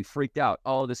do? We freaked out.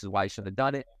 Oh, this is why I shouldn't have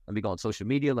done it. Let me go on social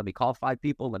media. Let me call 5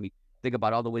 people. Let me think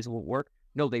about all the ways it won't work.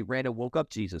 No, they ran and woke up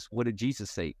Jesus. What did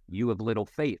Jesus say? You have little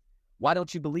faith. Why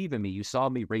don't you believe in me? You saw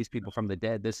me raise people from the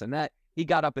dead, this and that. He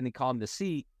got up and he calmed the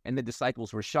sea, and the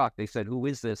disciples were shocked. They said, who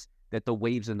is this that the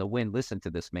waves and the wind listen to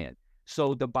this man?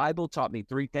 So the Bible taught me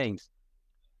 3 things.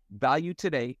 Value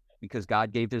today, because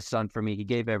God gave his son for me. He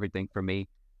gave everything for me.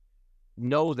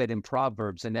 Know that in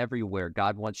Proverbs and everywhere,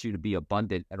 God wants you to be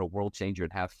abundant and a world changer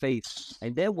and have faith.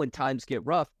 And then when times get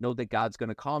rough, know that God's going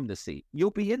to calm the sea.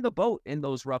 You'll be in the boat in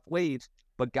those rough waves,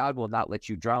 but God will not let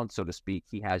you drown, so to speak.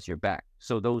 He has your back.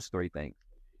 So those 3 things.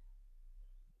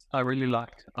 I really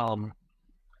like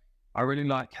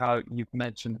how you've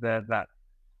mentioned there that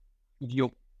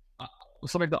you're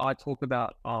something that I talk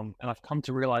about, and I've come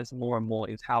to realize more and more,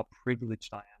 is how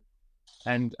privileged I am.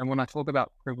 And when I talk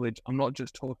about privilege, I'm not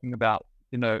just talking about,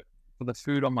 for the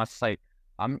food on my plate.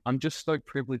 I'm just so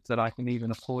privileged that I can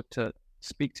even afford to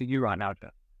speak to you right now,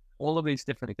 Jeff. All of these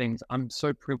different things, I'm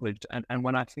so privileged. And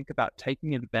when I think about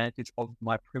taking advantage of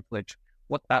my privilege,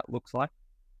 what that looks like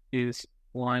is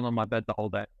lying on my bed the whole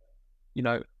day.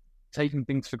 Taking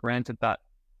things for granted that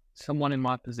someone in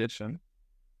my position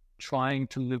trying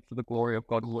to live for the glory of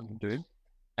God wouldn't do.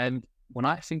 And when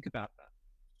I think about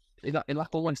that, it like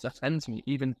almost offends me,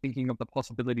 even thinking of the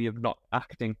possibility of not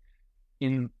acting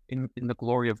in the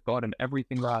glory of God and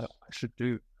everything that I should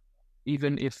do,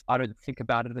 even if I don't think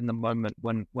about it in the moment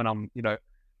when I'm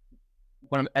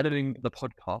editing the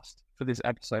podcast for this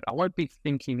episode. I won't be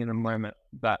thinking in a moment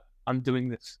that I'm doing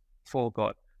this for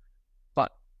God,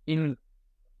 but in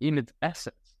its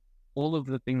essence, all of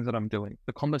the things that I'm doing,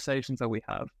 the conversations that we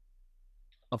have,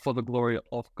 are for the glory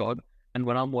of God. And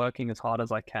when I'm working as hard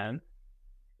as I can,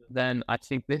 then I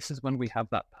think this is when we have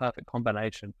that perfect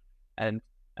combination. And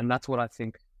that's what I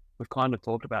think we've kind of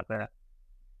talked about there.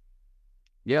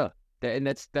 Yeah. And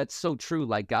that's so true.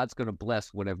 Like, God's going to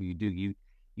bless whatever you do.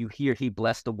 You hear he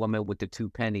blessed the woman with the 2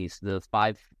 pennies, the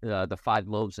 5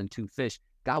 loaves and 2 fish.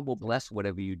 God will bless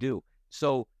whatever you do.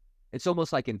 So it's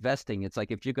almost like investing. It's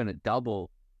like, if you're going to double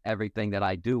everything that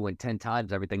I do and 10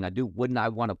 times everything I do, wouldn't I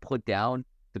want to put down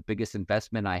the biggest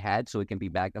investment I had so it can be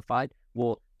magnified?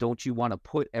 Well, don't you want to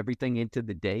put everything into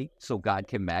the day so God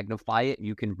can magnify it and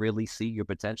you can really see your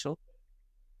potential?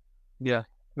 Yeah,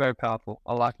 very powerful.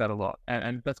 I like that a lot.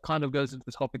 And that kind of goes into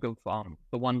the topic of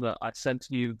the one that I said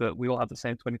to you, that we all have the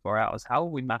same 24 hours. How are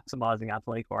we maximizing our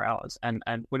 24 hours? And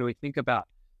when we think about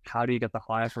how do you get the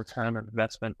highest return on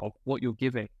investment of what you're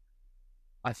giving,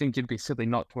 I think it'd be silly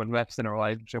not to invest in a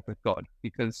relationship with God,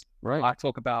 because I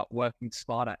talk about working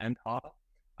smarter and harder.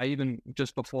 I even,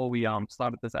 just before we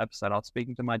started this episode, I was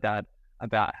speaking to my dad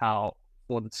about how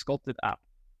for the Sculpted app,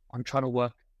 I'm trying to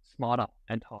work smarter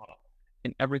and harder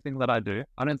in everything that I do.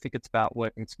 I don't think it's about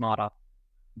working smarter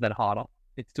than harder.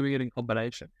 It's doing it in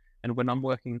combination. And when I'm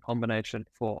working in combination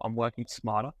I'm working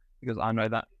smarter, because I know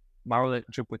that my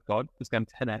relationship with God is going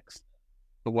to 10x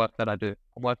the work that I do.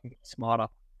 I'm working smarter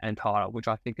and harder, which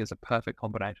I think is a perfect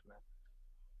combination.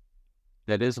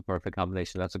 That is a perfect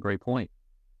combination. That's a great point.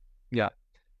 Yeah.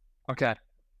 Okay.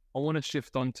 I want to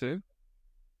shift on to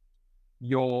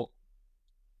your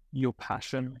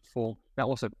passion for, now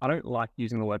also, I don't like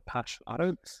using the word passion.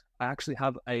 I actually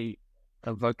have a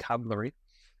vocabulary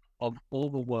of all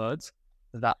the words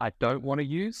that I don't want to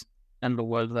use and the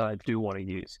words that I do want to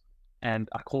use. And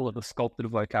I call it the sculpted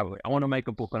vocabulary. I want to make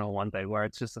a book on it one day where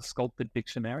it's just a sculpted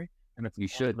dictionary, and it's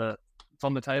it's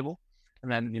on the table.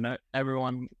 And then,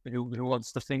 everyone who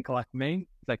wants to think like me,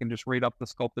 they can just read up the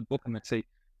sculpted book and they see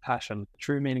passion, the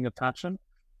true meaning of passion.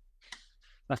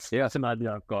 That's an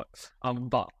idea I've got.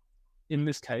 But in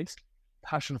this case,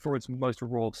 passion for its most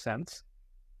raw sense,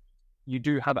 you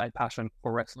do have a passion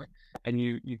for wrestling. And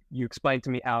you explained to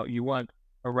me how you weren't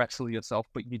a wrestler yourself,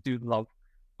 but you do love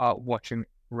watching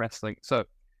wrestling. So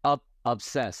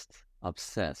obsessed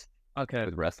okay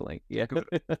with wrestling. Yeah.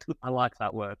 I like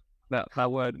that word.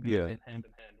 That word goes hand in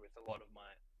hand with a lot of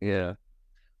my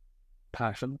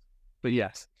passions. But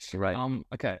yes. Right.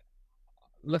 Okay.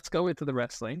 Let's go into the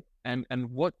wrestling and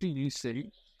what do you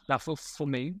see? Now for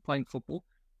me, playing football,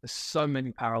 there's so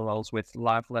many parallels with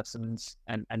life lessons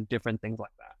and different things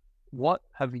like that. What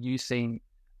have you seen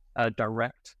a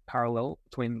direct parallel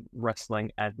between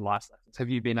wrestling and life lessons? Have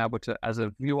you been able to, as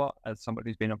a viewer, as somebody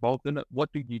who's been involved in it,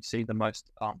 what do you see the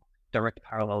most direct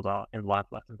parallels are in life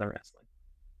lessons and wrestling?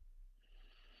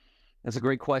 That's a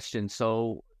great question.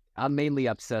 So I'm mainly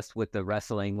obsessed with the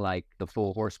wrestling, like the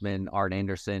Four Horsemen, Arn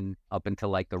Anderson, up until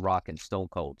like The Rock and Stone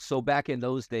Cold. So back in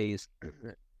those days,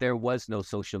 there was no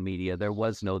social media. There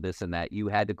was no this and that. You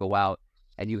had to go out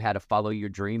and you had to follow your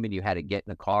dream, and you had to get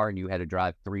in a car and you had to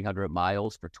drive 300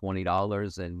 miles for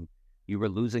 $20, and you were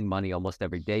losing money almost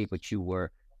every day, but you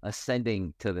were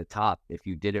ascending to the top if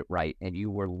you did it right, and you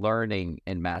were learning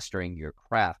and mastering your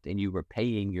craft, and you were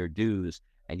paying your dues,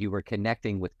 and you were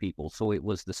connecting with people. So it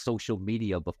was the social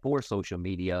media before social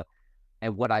media.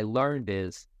 And what I learned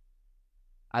is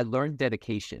I learned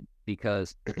dedication,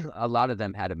 because a lot of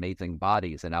them had amazing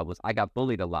bodies, and I got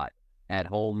bullied a lot at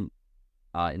home,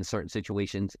 in certain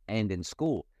situations and in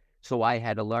school. So I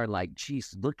had to learn, like,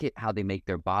 geez, look at how they make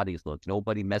their bodies look.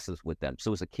 Nobody messes with them.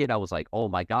 So as a kid, I was like, oh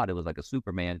my God, it was like a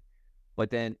Superman. But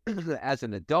then as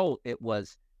an adult, it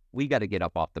was, we got to get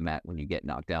up off the mat when you get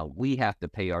knocked down. We have to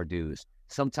pay our dues.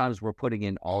 Sometimes we're putting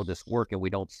in all this work and we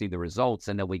don't see the results,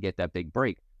 and then we get that big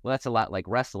break. Well, that's a lot like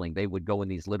wrestling. They would go in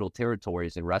these little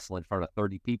territories and wrestle in front of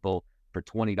 30 people for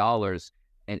 $20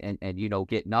 and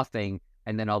get nothing.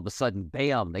 And then all of a sudden,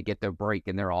 bam, they get their break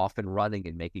and they're off and running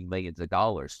and making millions of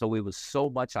dollars. So it was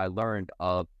so much I learned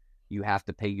of, you have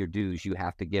to pay your dues. You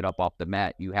have to get up off the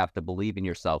mat. You have to believe in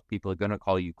yourself. People are going to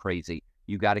call you crazy.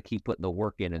 You got to keep putting the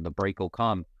work in, and the break will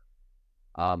come.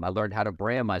 I learned how to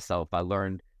brand myself. I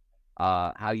learned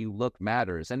how you look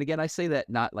matters. And again, I say that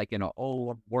not like,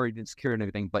 oh, I'm worried, insecure and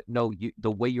everything, but no,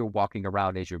 the way you're walking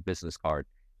around is your business card.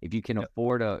 If you can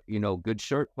afford a, good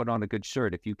shirt, put on a good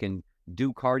shirt. If you can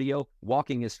do cardio,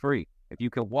 walking is free. If you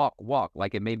can walk.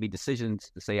 Like, it made me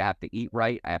decisions to say I have to eat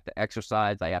right, I have to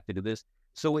exercise, I have to do this.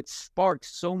 So it sparked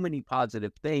so many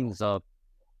positive things of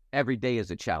every day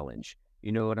is a challenge.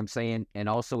 You know what I'm saying? And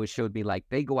also it showed me, like,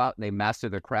 they go out and they master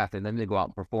their craft, and then they go out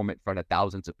and perform it in front of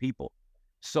thousands of people.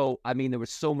 So, I mean, there were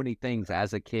so many things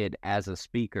as a kid, as a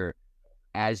speaker,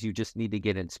 as you just need to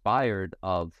get inspired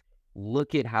of,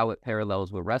 look at how it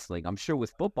parallels with wrestling. I'm sure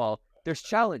with football, there's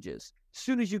challenges. As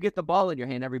soon as you get the ball in your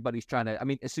hand, everybody's trying to,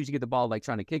 as soon as you get the ball, like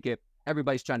trying to kick it,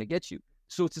 everybody's trying to get you.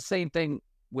 So it's the same thing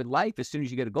with life. As soon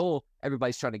as you get a goal,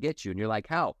 everybody's trying to get you. And you're like,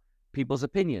 how? People's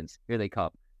opinions, here they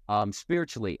come.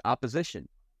 Spiritually, opposition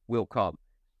will come.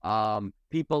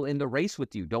 People in the race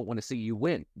with you don't want to see you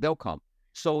win. They'll come.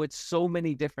 So it's so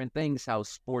many different things how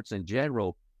sports in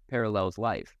general parallels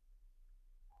life.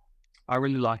 I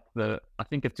really like I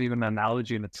think it's even an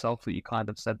analogy in itself that you kind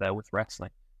of said there with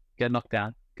wrestling. Get knocked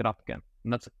down, get up again.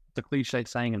 And that's the cliche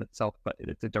saying in itself, but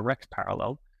it's a direct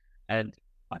parallel. And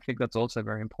I think that's also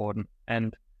very important.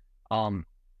 And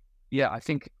I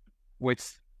think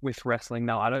with wrestling,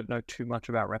 now I don't know too much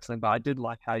about wrestling, but I did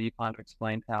like how you kind of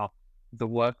explained how the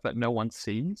work that no one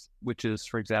sees, which is,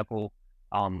 for example,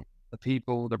 the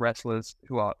people, the wrestlers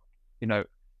who are,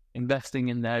 investing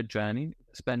in their journey,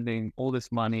 spending all this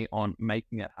money on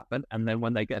making it happen. And then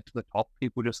when they get to the top,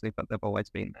 people just think that they've always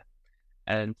been there.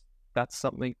 And that's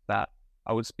something that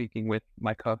I was speaking with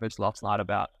my co-host last night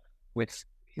about with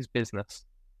his business.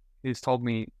 He's told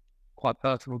me quite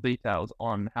personal details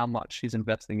on how much he's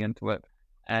investing into it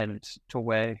and to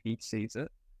where he sees it.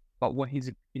 But what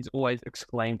he's always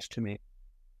exclaimed to me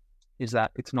is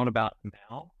that it's not about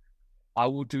now. I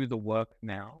will do the work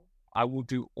now. I will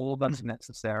do all that's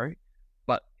necessary,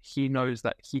 but he knows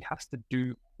that he has to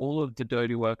do all of the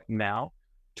dirty work now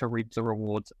to reap the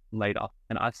rewards later.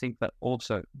 And I think that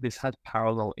also this has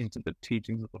parallel into the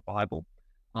teachings of the Bible.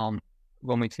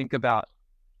 When we think about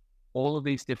all of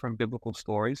these different biblical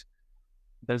stories,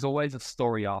 there's always a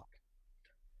story arc.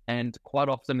 And quite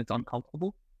often it's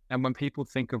uncomfortable And when people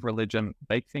think of religion,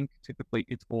 they think typically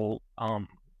it's all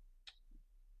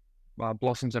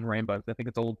blossoms and rainbows. They think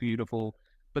it's all beautiful,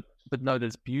 but no,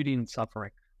 there's beauty in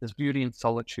suffering. There's beauty in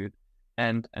solitude,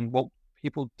 and what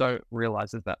people don't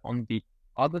realize is that on the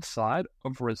other side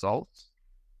of results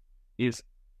is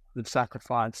the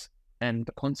sacrifice and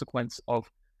the consequence of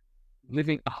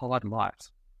living a hard life.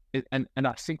 And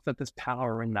I think that there's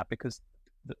power in that, because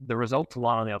the results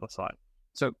lie on the other side.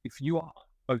 So if you are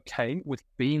okay with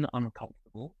being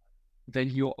uncomfortable, then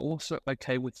you're also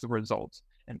okay with the results.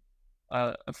 And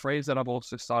a phrase that I've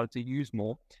also started to use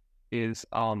more is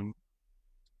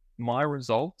my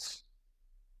results,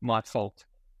 my fault,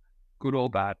 good or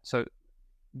bad. So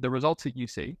the results that you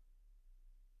see,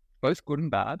 both good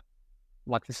and bad,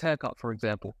 like this haircut, for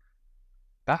example,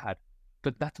 bad,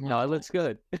 but that's my No, it looks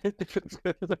good.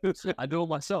 I do it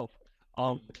myself.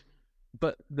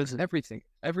 But there's everything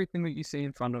that you see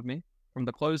in front of me, from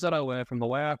the clothes that I wear, from the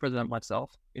way I present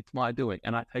myself, it's my doing,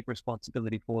 and I take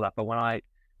responsibility for that. But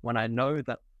when I know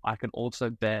that I can also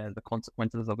bear the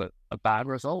consequences of a bad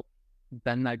result,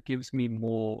 then that gives me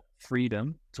more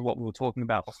freedom to what we were talking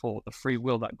about before, the free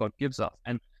will that God gives us.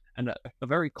 And a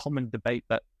very common debate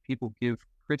that people give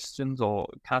Christians or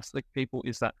Catholic people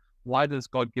is that, why does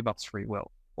God give us free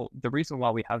will? Well, the reason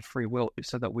why we have free will is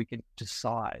so that we can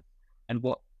decide. And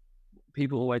what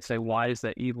people always say, why is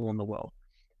there evil in the world?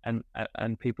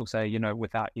 And people say,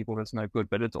 without evil there's no good.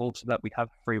 But it's also that we have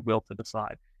free will to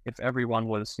decide. If everyone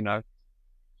was,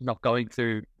 not going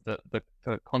through the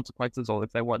consequences, or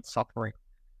if they weren't suffering,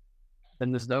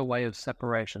 then there's no way of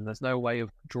separation. There's no way of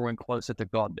drawing closer to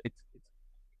God. It's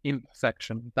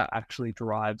imperfection that actually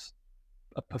drives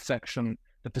a perfection,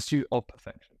 the pursuit of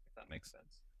perfection, if that makes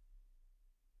sense.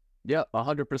 Yeah,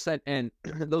 100%. And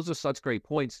those are such great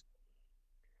points.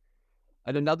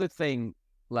 And another thing,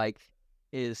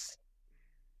 is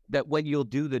that when you'll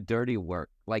do the dirty work,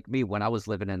 like me, when I was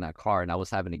living in that car and I was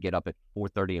having to get up at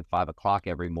 4:30 and 5 o'clock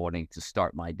every morning to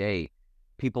start my day,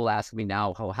 people ask me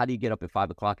now, how do you get up at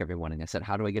 5 o'clock every morning? I said,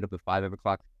 how do I get up at 5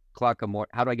 o'clock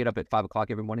how do I get up at 5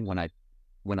 o'clock every morning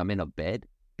when I'm in a bed?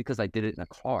 Because I did it in a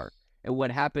car. And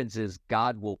what happens is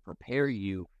God will prepare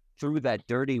you through that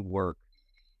dirty work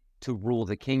to rule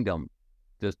the kingdom,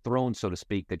 the throne, so to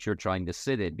speak, that you're trying to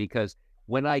sit in. Because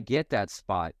when I get that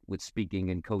spot with speaking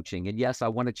and coaching, and yes, I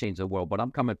want to change the world, but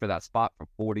I'm coming for that spot for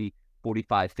 40,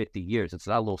 45, 50 years. It's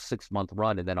not a little 6-month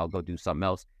run and then I'll go do something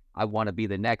else. I want to be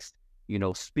the next,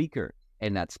 speaker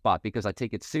in that spot, because I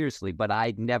take it seriously. But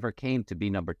I never came to be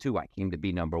number 2. I came to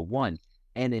be number 1.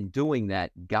 And in doing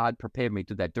that, God prepared me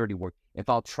to that dirty work. If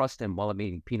I'll trust him while I'm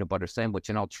eating peanut butter sandwich,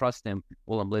 and I'll trust him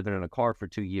while I'm living in a car for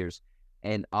 2 years,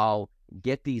 and I'll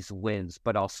get these wins,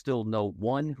 but I'll still know,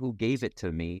 1, who gave it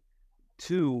to me,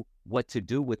 2, what to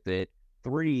do with it,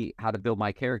 3, how to build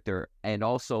my character, and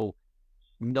also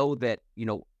know that,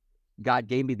 God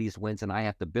gave me these wins and I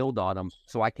have to build on them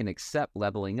so I can accept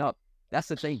leveling up. That's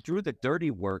the thing. Through the dirty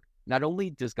work, not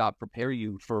only does God prepare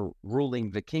you for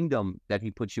ruling the kingdom that he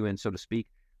puts you in, so to speak,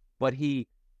 but he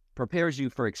prepares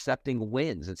you for accepting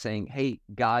wins and saying, hey,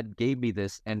 God gave me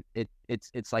this, and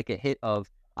it's like a hit of,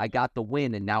 I got the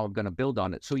win and now I'm going to build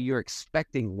on it. So you're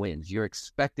expecting wins. You're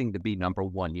expecting to be number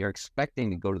 1. You're expecting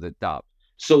to go to the top.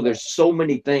 So there's so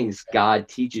many things God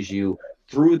teaches you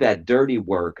through that dirty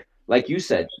work. Like you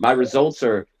said, my results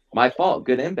are my fault,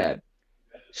 good and bad.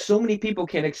 So many people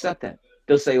can't accept that.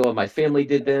 They'll say, oh, my family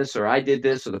did this, or I did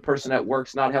this, or the person at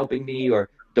work's not helping me, or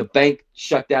the bank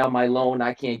shut down my loan,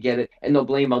 I can't get it. And they'll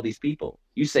blame all these people.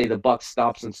 You say the buck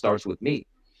stops and starts with me.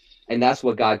 And that's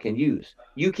what God can use.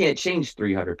 You can't change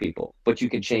 300 people, but you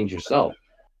can change yourself.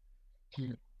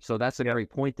 So that's a great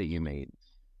point that you made.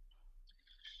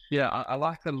 Yeah, I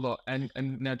like that a lot. And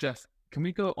now, Jeff, can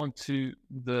we go on to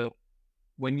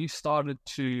when you started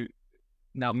to,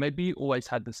 now maybe you always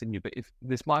had this in you, but if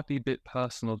this might be a bit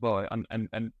personal as well,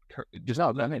 and just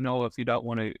let me know if you don't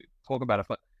want to talk about it.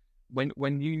 But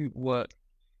when you were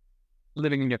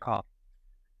living in your car,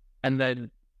 and then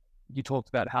you talked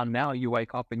about how now you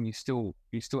wake up and you still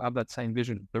have that same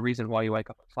vision. The reason why you wake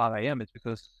up at 5 a.m. is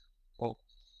because, well,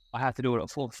 I have to do it at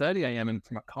 4:30 a.m. in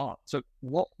from a car. So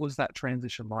what was that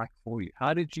transition like for you?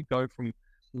 How did you go from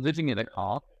living in a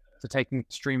car to taking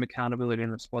extreme accountability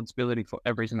and responsibility for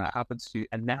everything that happens to you?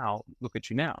 And now, look at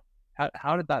you now.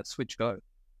 How did that switch go?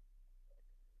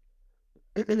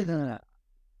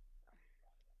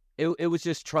 It was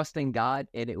just trusting God,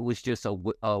 and it was just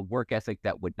a work ethic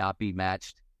that would not be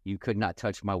matched. You could not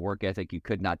touch my work ethic. You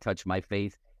could not touch my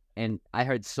faith. And I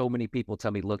heard so many people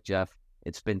tell me, look, Jeff,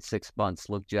 it's been 6 months.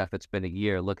 Look, Jeff, it's been a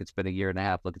year. Look, it's been a year and a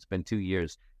half. Look, it's been 2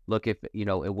 years. Look, if,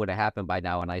 it would have happened by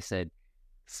now. And I said,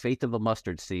 faith of a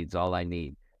mustard seed's all I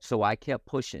need. So I kept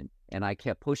pushing and I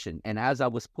kept pushing. And as I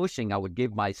was pushing, I would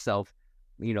give myself,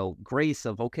 grace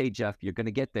of, okay, Jeff, you're going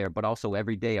to get there. But also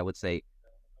every day I would say,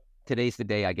 today's the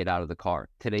day I get out of the car.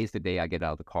 Today's the day I get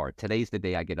out of the car. Today's the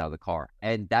day I get out of the car.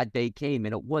 And that day came,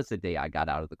 and it was the day I got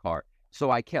out of the car.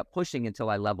 So I kept pushing until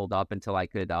I leveled up, until I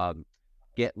could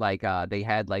get they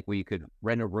had where you could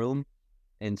rent a room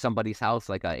in somebody's house,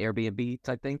 like a Airbnb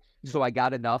type thing. So I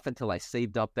got enough until I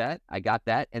saved up that. I got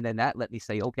that. And then that let me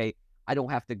say, okay, I don't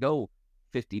have to go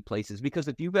 50 places. Because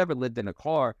if you've ever lived in a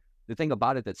car, the thing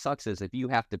about it that sucks is if you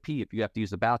have to pee, if you have to use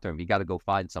the bathroom, you got to go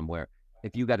find somewhere.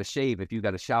 If you got to shave, if you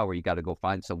got to shower, you got to go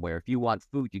find somewhere. If you want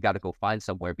food, you got to go find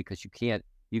somewhere, because you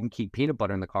can keep peanut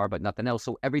butter in the car, but nothing else.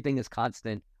 So everything is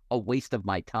constant, a waste of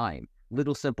my time.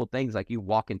 Little simple things like you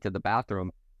walk into the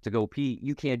bathroom to go pee,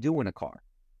 you can't do in a car.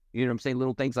 You know what I'm saying?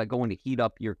 Little things like going to heat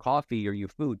up your coffee or your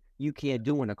food, you can't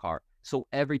do in a car. So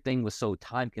everything was so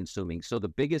time consuming. So the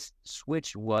biggest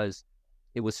switch was,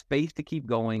 it was faith to keep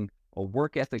going, a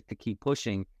work ethic to keep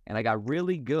pushing. And I got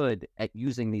really good at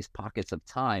using these pockets of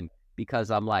time,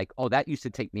 because I'm like, oh, that used to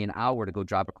take me an hour to go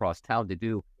drive across town to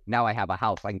do. Now I have a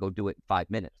house, I can go do it in 5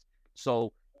 minutes.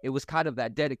 So it was kind of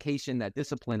that dedication, that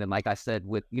discipline. And like I said,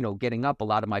 with, getting up, a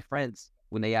lot of my friends,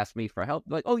 when they ask me for help,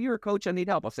 like, oh, you're a coach, I need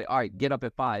help. I'll say, all right, get up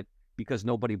at 5, because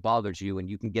nobody bothers you and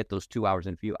you can get those 2 hours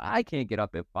in for you. I can't get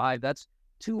up at 5. That's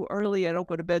too early. I don't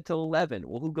go to bed till 11.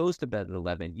 Well, who goes to bed at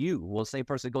 11? You. Well, the same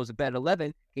person goes to bed at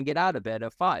 11 can get out of bed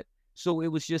at 5. So it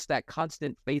was just that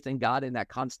constant faith in God, and that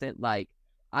constant,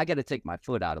 I got to take my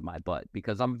foot out of my butt,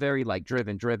 because I'm very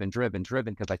driven,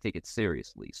 because I take it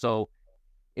seriously. So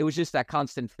it was just that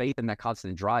constant faith and that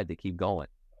constant drive to keep going,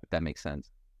 if that makes sense.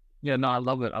 Yeah, no, I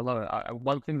love it.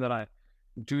 One thing that I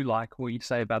do like what you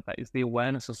say about that is the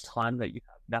awareness of time that you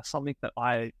have. Now, something that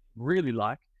I really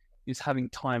like is having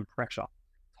time pressure.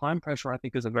 Time pressure, I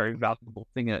think, is a very valuable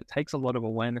thing, and it takes a lot of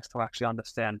awareness to actually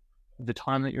understand the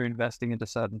time that you're investing into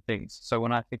certain things. So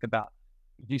when I think about,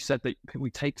 you said that we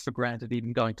take for granted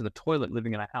even going to the toilet,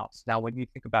 living in a house. Now, when you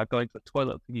think about going to the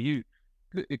toilet for you,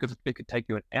 it could take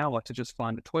you an hour to just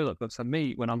find a toilet. But for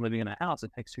me, when I'm living in a house,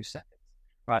 it takes 2 seconds,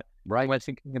 right? Right. We're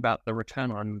thinking about the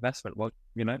return on investment. Well,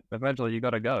 eventually you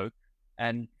got to go.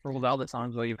 And for all the other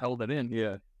times where you've held it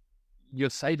in, you're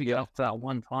saving it up for that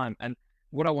one time. And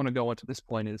what I want to go on to this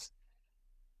point is,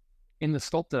 in the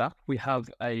Sculpted app, we have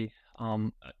a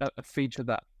feature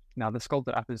that, now the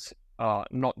Sculpted app is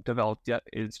not developed yet,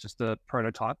 it's just a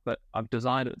prototype, but I've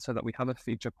designed it so that we have a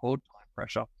feature called time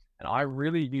pressure. And I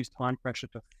really use time pressure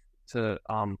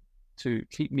to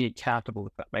keep me accountable,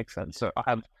 if that makes sense. So I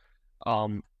have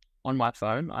on my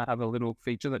phone, I have a little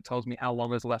feature that tells me how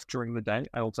long is left during the day.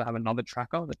 I also have another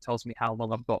tracker that tells me how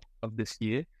long I've got of this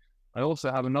year. I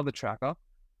also have another tracker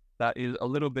that is a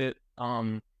little bit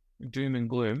doom and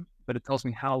gloom, but it tells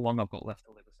me how long I've got left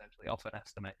to live, essentially, off an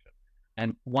estimation.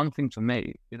 And one thing for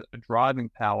me is a driving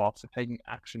power for taking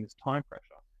action is time pressure.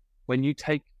 When you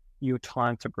take your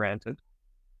time for granted,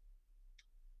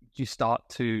 you start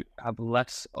to have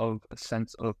less of a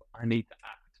sense of, I need to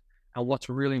act. And what's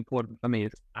really important for me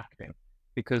is acting,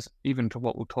 because even to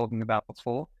what we we're talking about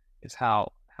before is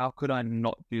how could I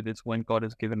not do this when God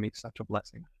has given me such a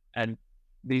blessing? And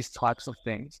these types of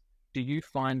things, do you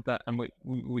find that, and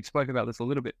we spoke about this a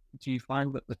little bit, do you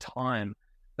find that the time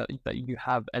that you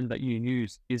have and that you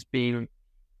use is being,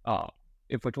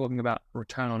 if we're talking about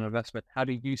return on investment, how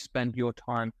do you spend your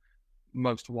time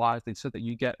most wisely so that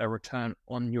you get a return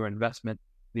on your investment,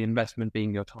 the investment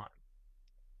being your time?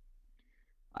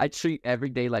 I treat every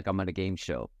day like I'm on a game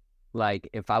show. Like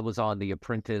if I was on The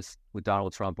Apprentice with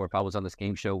Donald Trump, or if I was on this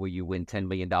game show where you win $10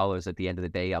 million at the end of the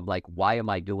day, I'm like, why am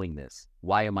I doing this?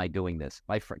 Why am I doing this?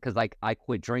 My friend, because I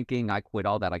quit drinking, I quit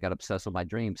all that. I got obsessed with my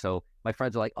dream. So my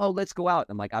friends are like, oh, let's go out.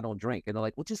 I'm like, I don't drink. And they're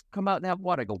like, well, just come out and have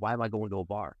water. I go, why am I going to a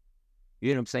bar?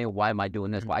 You know what I'm saying? Why am I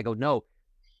doing this? Well, I go, no,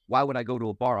 why would I go to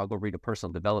a bar? I'll go read a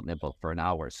personal development book for an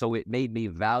hour. So it made me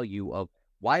value of,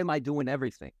 why am I doing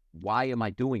everything? Why am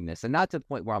I doing this? And not to the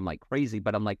point where I'm like crazy,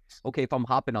 but I'm like, okay, if I'm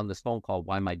hopping on this phone call,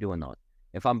 why am I doing that?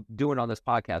 If I'm doing on this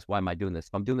podcast, why am I doing this?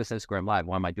 If I'm doing this Instagram Live,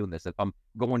 why am I doing this? If I'm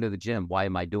going to the gym, why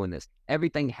am I doing this?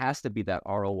 Everything has to be that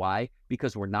ROI,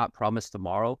 because we're not promised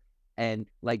tomorrow. And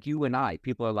like you and I,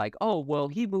 people are like, oh, well,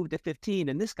 he moved at 15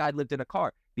 and this guy lived in a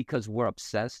car, because we're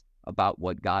obsessed about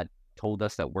what God told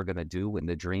us that we're going to do and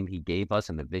the dream he gave us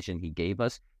and the vision he gave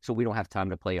us. So we don't have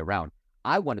time to play around.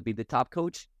 I want to be the top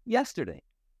coach yesterday.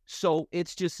 So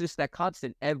it's just that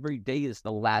constant. Every day is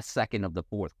the last second of the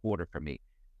fourth quarter for me.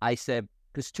 I said,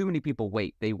 because too many people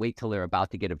wait. They wait till they're about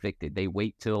to get evicted. They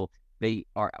wait till they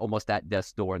are almost at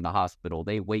death's door in the hospital.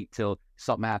 They wait till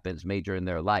something happens major in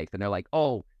their life. And they're like,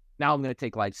 oh, now I'm going to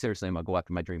take life seriously. I'm going to go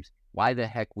after my dreams. Why the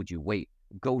heck would you wait?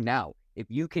 Go now. If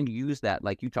you can use that,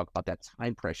 like you talk about that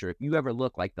time pressure, if you ever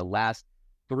look like the last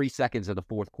 3 seconds of the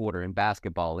fourth quarter in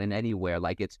basketball, in anywhere,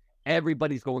 like it's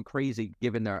everybody's going crazy,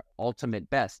 giving their ultimate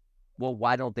best. Well,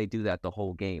 why don't they do that the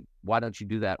whole game? Why don't you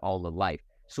do that all of life?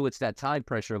 So it's that time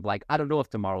pressure of like, I don't know if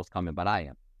tomorrow's coming, but I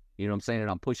am. You know what I'm saying? And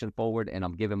I'm pushing forward and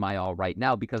I'm giving my all right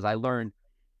now, because I learned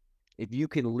if you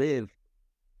can live,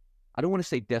 I don't want to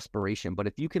say desperation, but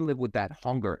if you can live with that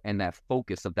hunger and that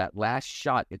focus of that last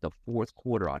shot at the fourth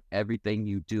quarter on everything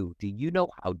you do you know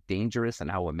how dangerous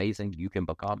and how amazing you can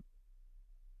become?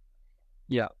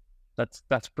 Yeah, that's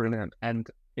brilliant. And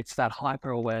it's that hyper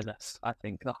awareness. I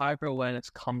think the hyper awareness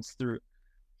comes through.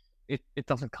 It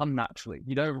doesn't come naturally.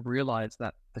 You don't realize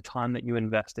that the time that you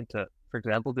invest into, for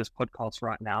example, this podcast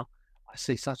right now, I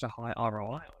see such a high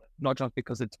ROI on it. Not just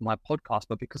because it's my podcast,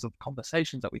 but because of the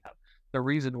conversations that we have. The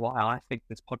reason why I think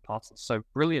this podcast is so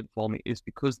brilliant for me is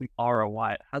because the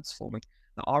ROI it has for me.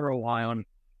 The ROI on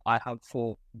I have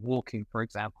for walking, for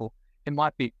example, it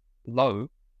might be low,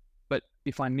 but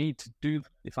if I need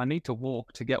to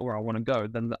walk to get where I want to go,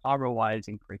 then the ROI is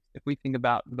increased. If we think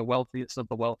about the wealthiest of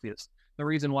the wealthiest, the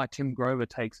reason why Tim Grover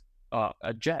takes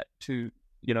a jet to,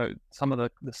 some of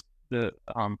the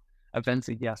events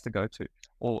that he has to go to,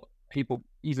 or people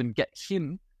even get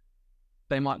him,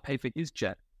 they might pay for his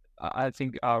jet. I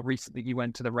think recently he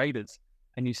went to the Raiders,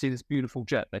 and you see this beautiful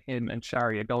jet that him and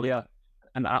Shari are going. Yeah.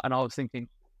 And I was thinking,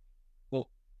 well,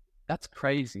 that's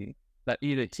crazy that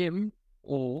either him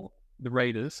or the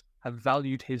Raiders have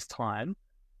valued his time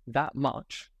that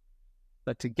much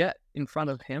that to get in front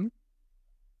of him,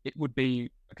 it would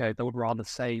be, okay, they would rather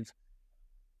save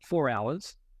 4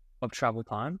 hours of travel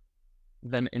time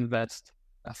than invest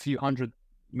a few hundred,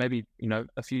 maybe,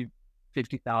 a few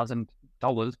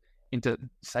 $50,000 into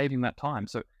saving that time.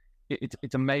 So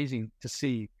it's amazing to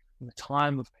see the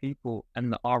time of people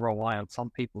and the ROI on some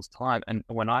people's time. And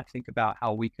when I think about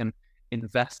how we can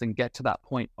invest and get to that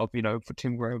point of, for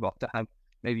Tim Grover to have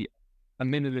maybe a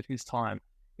minute of his time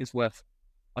is worth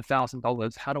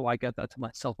 $1,000, how do I get that to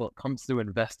myself? Well, it comes through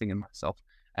investing in myself.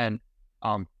 And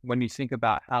when you think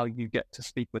about how you get to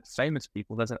speak with famous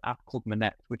people, there's an app called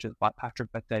Minette, which is by Patrick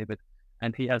Bet-David.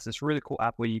 And he has this really cool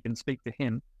app where you can speak to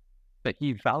him, but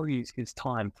he values his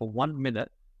time for 1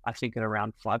 minute, I think at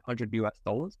around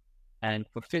 $500. And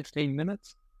for 15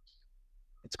 minutes,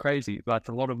 it's crazy. That's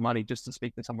a lot of money just to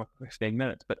speak to someone for 15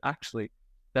 minutes. But actually,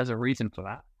 there's a reason for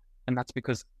that. And that's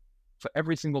because for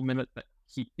every single minute that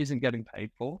he isn't getting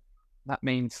paid for, that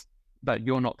means that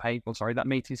you're not paid for, that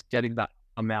means he's getting that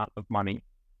amount of money,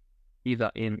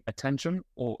 either in attention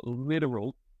or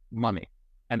literal money.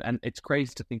 And it's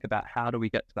crazy to think about how do we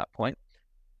get to that point.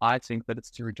 I think that it's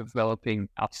through developing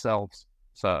ourselves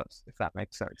first, if that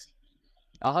makes sense.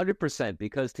 100%,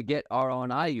 because to get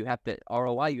ROI, you have to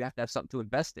have something to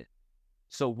invest in.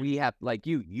 So we have, like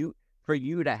for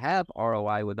you to have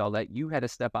ROI with all that, you had to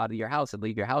step out of your house and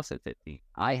leave your house at 15.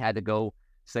 I had to go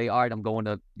say, all right, I'm going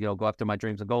to, go after my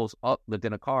dreams and goals. Oh, lived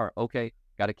in a car. Okay,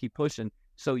 got to keep pushing.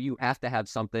 So you have to have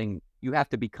something, you have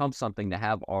to become something to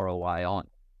have ROI on.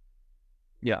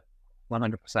 Yeah,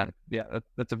 100%. Yeah,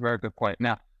 that's a very good point.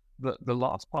 Now, the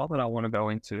last part that I want to go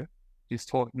into is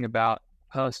talking about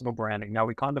personal branding. Now,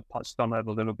 we kind of touched on that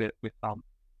a little bit with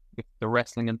the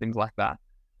wrestling and things like that.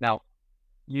 Now,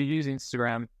 you use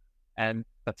Instagram, and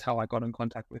that's how I got in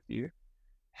contact with you.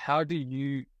 How do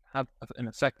you have an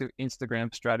effective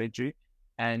Instagram strategy,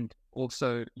 and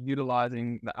also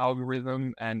utilizing the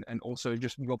algorithm and also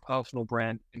just your personal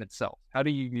brand in itself? How do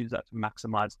you use that to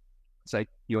maximize, say,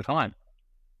 your time?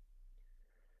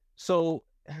 So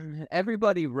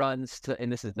everybody runs to,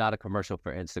 and this is not a commercial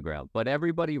for Instagram, but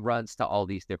everybody runs to all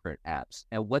these different apps.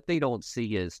 And what they don't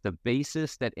see is the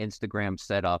basis that Instagram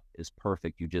set up is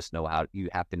perfect. You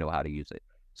have to know how to use it.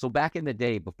 So back in the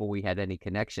day, before we had any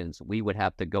connections, we would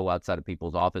have to go outside of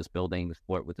people's office buildings,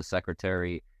 flirt with the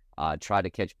secretary, try to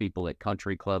catch people at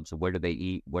country clubs. Where do they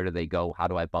eat? Where do they go? How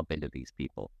do I bump into these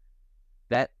people?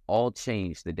 That all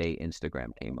changed the day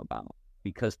Instagram came about,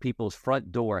 because people's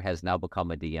front door has now become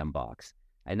a DM box.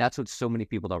 And that's what so many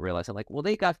people don't realize. They're like, well,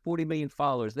 they got 40 million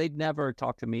followers. They'd never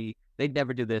talk to me. They'd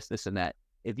never do this, this, and that.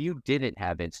 If you didn't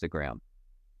have Instagram,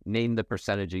 name the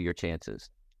percentage of your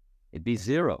chances. It'd be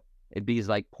 0. It'd be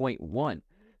like 0.1.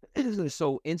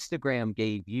 So Instagram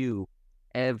gave you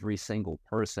every single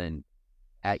person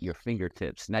at your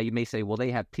fingertips. Now you may say, well,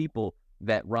 they have people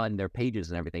that run their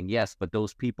pages and everything. Yes, but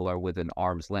those people are within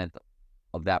arm's length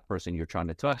of that person you're trying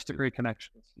to talk to. First degree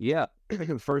connections. Yeah,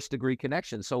 first degree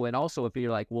connection. So, and also if you're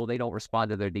like, well, they don't respond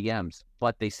to their DMs,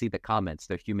 but they see the comments,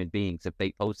 they're human beings. If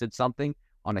they posted something,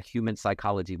 on a human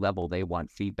psychology level, they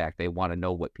want feedback. They want to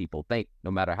know what people think,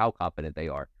 no matter how competent they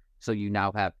are. So you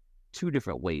now have two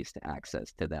different ways to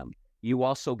access to them. You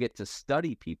also get to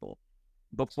study people.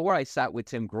 Before I sat with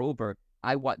Tim Grover,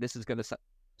 this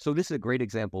is a great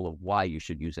example of why you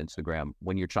should use Instagram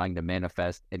when you're trying to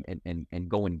manifest and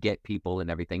go and get people and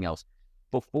everything else.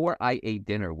 Before I ate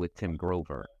dinner with Tim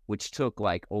Grover, which took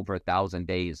like over 1,000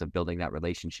 days of building that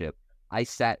relationship, I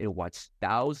sat and watched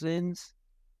thousands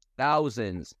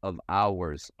of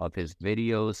hours of his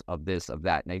videos, of this, of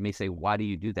that. And they may say, why do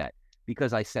you do that?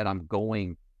 Because I said, I'm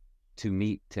going to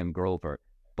meet Tim Grover,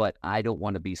 but I don't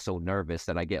want to be so nervous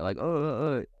that I get like,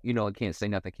 I can't say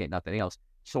nothing, can't nothing else.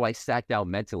 So I sat down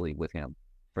mentally with him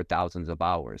for thousands of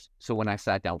hours. So when I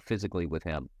sat down physically with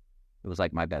him, it was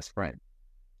like my best friend.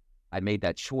 I made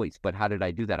that choice. But how did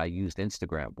I do that? I used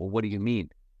Instagram. Well, what do you mean?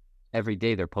 Every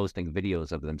day they're posting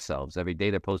videos of themselves. Every day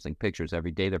they're posting pictures.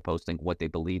 Every day they're posting what they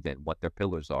believe in, what their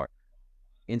pillars are.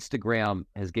 Instagram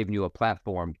has given you a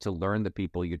platform to learn the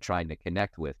people you're trying to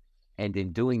connect with. And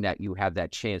in doing that, you have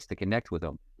that chance to connect with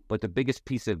them. But the biggest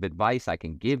piece of advice I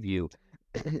can give you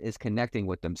is connecting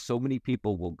with them. So many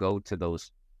people will go to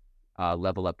those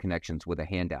level up connections with a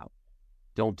handout.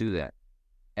 Don't do that.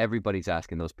 Everybody's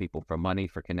asking those people for money,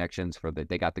 for connections,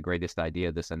 they got the greatest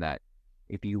idea, this and that.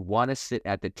 If you want to sit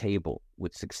at the table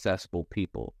with successful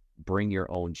people, bring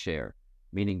your own share,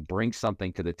 meaning bring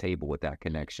something to the table with that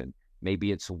connection.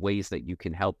 Maybe it's ways that you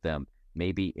can help them.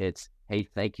 Maybe it's, hey,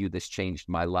 thank you, this changed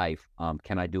my life.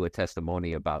 Can I do a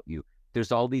testimony about you?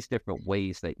 There's all these different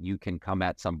ways that you can come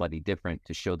at somebody different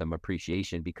to show them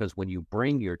appreciation, because when you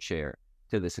bring your chair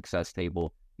to the success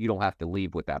table, you don't have to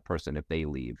leave with that person if they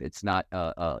leave. It's not,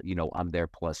 I'm there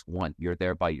plus one. You're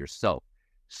there by yourself.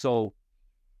 So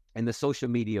in the social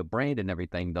media brand and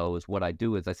everything, though, is what I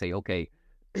do is I say, okay,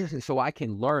 so I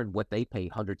can learn what they pay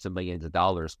hundreds of millions of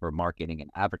dollars for marketing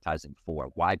and advertising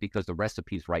for. Why? Because the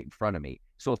recipe's right in front of me.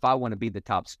 So if I want to be the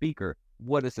top speaker,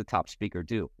 what does the top speaker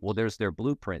do? Well, there's their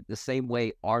blueprint. The same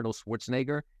way Arnold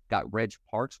Schwarzenegger got Reg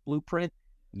Park's blueprint,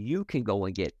 you can go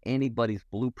and get anybody's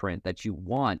blueprint that you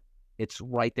want. It's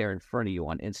right there in front of you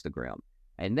on Instagram.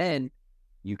 And then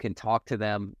you can talk to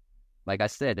them, like I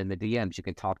said, in the DMs. You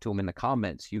can talk to them in the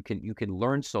comments. You can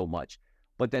learn so much.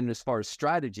 But then as far as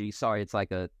strategy, sorry, it's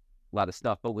like a lot of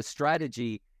stuff. But with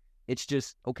strategy, it's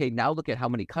just, okay, now look at how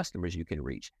many customers you can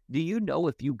reach. Do you know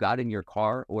if you got in your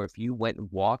car or if you went and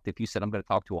walked, if you said, I'm going to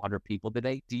talk to 100 people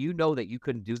today, do you know that you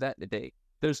couldn't do that in a day?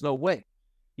 There's no way.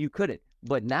 You couldn't.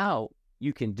 But now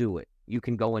you can do it. You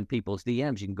can go in people's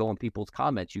DMs. You can go in people's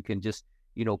comments. You can just,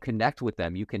 connect with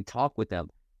them. You can talk with them.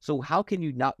 So how can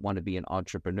you not want to be an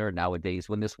entrepreneur nowadays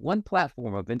when this one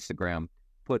platform of Instagram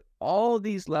put all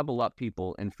these level up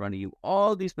people in front of you,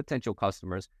 all these potential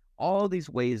customers, all these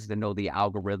ways to know the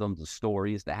algorithms, the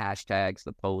stories, the hashtags,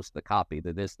 the posts, the copy,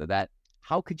 the this, the that?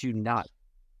 How could you not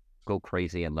go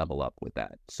crazy and level up with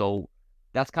that? So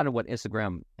that's kind of what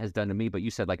Instagram has done to me. But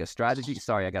you said like a strategy.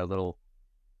 Sorry, I got a little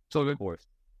forced.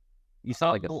 You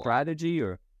saw like a strategy,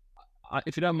 or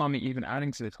if you don't mind me even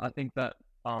adding to this, I think that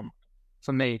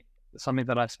for me, something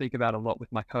that I speak about a lot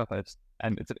with my co-host,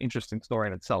 and it's an interesting story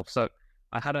in itself. So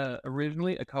I had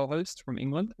originally a co-host from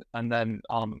England, and then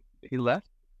he left.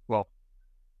 Well,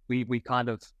 he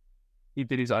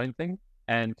did his own thing,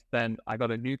 and then I got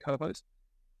a new co-host.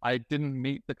 I didn't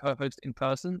meet the co-host in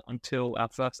person until our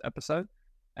first episode,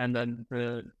 and then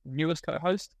the newest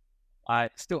co-host I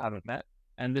still haven't met,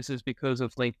 and this is because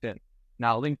of LinkedIn.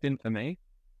 Now, LinkedIn for me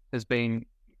has been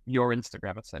your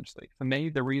Instagram, essentially. For me,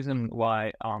 the reason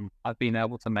why I've been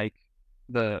able to make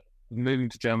the moving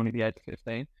to Germany at the age of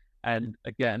 15, and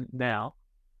again, now,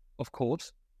 of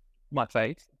course, my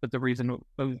faith, but the reason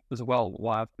as well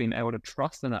why I've been able to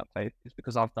trust in that faith is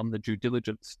because I've done the due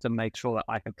diligence to make sure that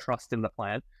I can trust in the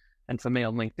plan. And for me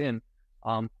on LinkedIn,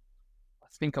 I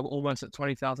think I'm almost at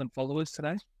 20,000 followers today.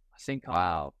 I think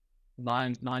wow,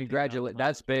 90.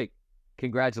 That's big.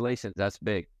 Congratulations. That's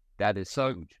big. That is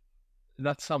so huge.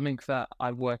 That's something that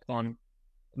I've worked on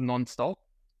nonstop,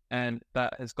 and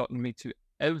that has gotten me to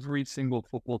every single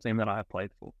football team that I have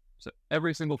played for. So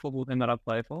every single football team that I've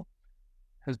played for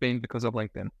has been because of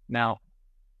LinkedIn. Now,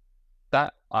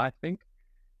 that I think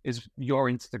is your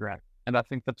Instagram, and I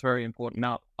think that's very important.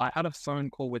 Now, I had a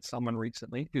phone call with someone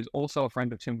recently who's also a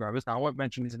friend of Tim Grover's. Now, I won't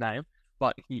mention his name,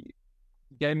 but he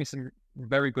gave me some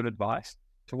very good advice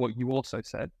to what you also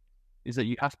said, is that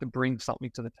you have to bring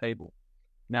something to the table.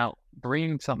 Now,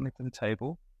 bringing something to the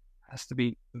table has to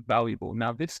be valuable.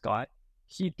 Now, this guy,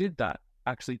 he did that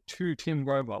actually to Tim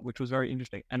Grover, which was very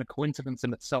interesting and a coincidence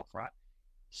in itself, right?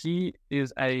 He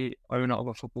is a owner of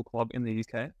a football club in the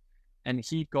UK, and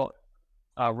he got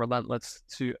relentless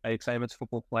to a famous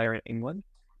football player in England,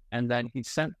 and then he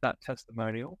sent that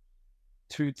testimonial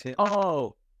to Tim.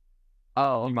 Oh,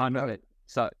 You might know it.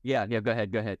 So yeah, go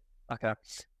ahead. Okay,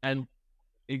 and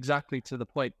exactly to the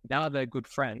point. Now they're good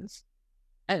friends,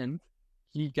 and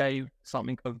he gave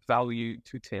something of value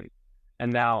to Tim.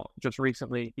 And now, just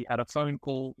recently, he had a phone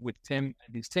call with Tim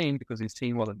and his team because his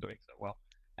team wasn't doing so well.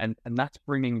 And that's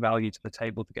bringing value to the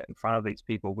table to get in front of these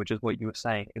people, which is what you were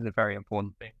saying is a very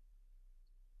important thing.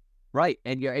 Right.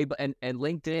 And you're able, and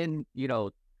LinkedIn,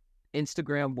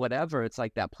 Instagram, whatever, it's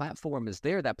like that platform is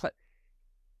there.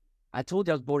 I told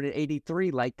you I was born in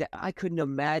 83. Like that, I couldn't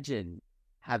imagine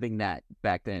having that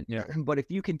back then. Yeah. But if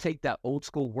you can take that old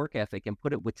school work ethic and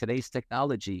put it with today's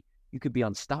technology, you could be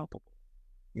unstoppable.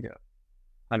 Yeah,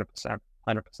 100%.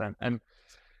 And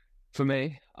for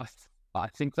me, I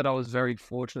think that I was very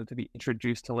fortunate to be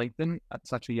introduced to LinkedIn at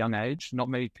such a young age. Not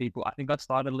many people. I think I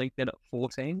started LinkedIn at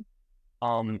 14.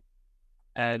 And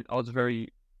I was very,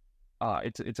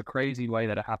 it's a crazy way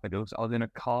that it happened. I was in a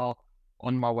car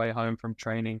on my way home from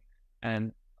training,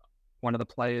 and one of the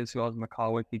players who I was in the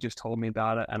car with, he just told me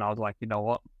about it, and I was like, you know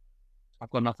what? I've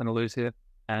got nothing to lose here.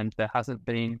 And there hasn't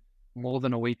been more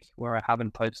than a week where I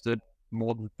haven't posted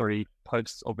more than 3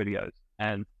 posts or videos.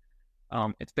 And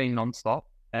it's been nonstop,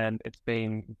 and it's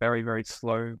been very, very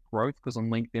slow growth because on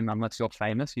LinkedIn, unless you're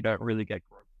famous, you don't really get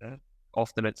growth there.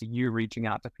 Often it's you reaching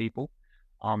out to people.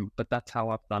 But that's how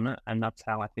I've done it, and that's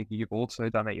how I think you've also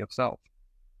done it yourself.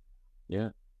 Yeah.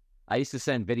 I used to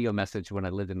send video message when I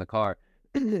lived in the car.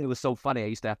 It was so funny. I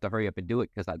used to have to hurry up and do it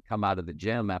because I'd come out of the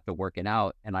gym after working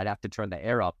out, and I'd have to turn the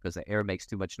air off because the air makes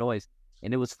too much noise.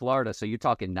 And it was Florida, so you're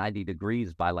talking 90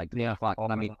 degrees by like 3 o'clock.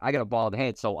 I mean, I got a bald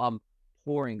head, so I'm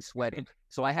pouring sweating.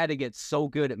 So I had to get so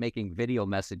good at making video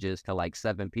messages to like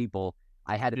 7 people.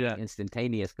 I had to be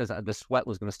instantaneous because the sweat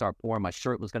was going to start pouring. My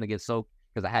shirt was going to get soaked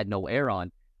because I had no air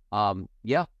on. And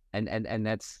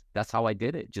that's how I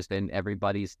did it. Just in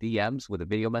everybody's DMs with a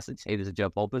video message. Hey, this is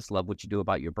Jeff Vulpis. Love what you do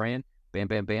about your brand. Bam,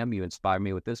 bam, bam. You inspire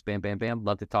me with this. Bam, bam, bam.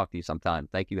 Love to talk to you sometime.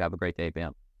 Thank you. Have a great day.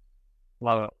 Bam.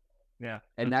 Love it. Yeah.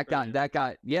 And that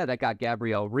got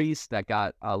Gabrielle Reese, that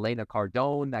got Elena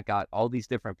Cardone, that got all these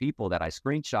different people that I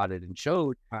screenshotted and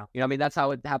showed. Wow. I mean, that's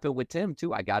how it happened with Tim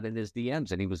too. I got in his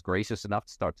DMs and he was gracious enough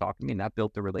to start talking to me, and that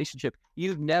built the relationship.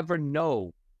 You never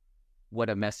know what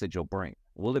a message will bring.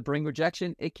 Will it bring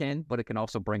rejection? It can, but it can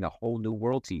also bring a whole new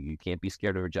world to you. You can't be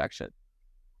scared of rejection.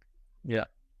 Yeah.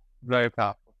 Very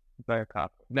powerful. Very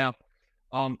powerful. Now,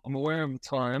 I'm aware of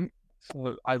time,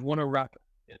 so I want to wrap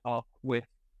it up with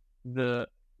the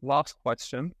last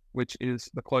question, which is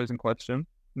the closing question.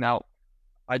 Now,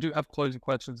 I do have closing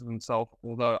questions themselves,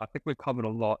 although I think we've covered a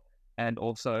lot. And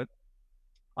also,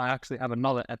 I actually have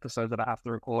another episode that I have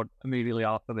to record immediately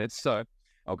after this. So,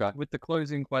 okay, with the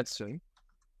closing question,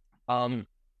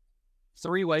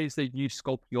 3 ways that you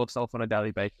sculpt yourself on a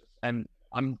daily basis. And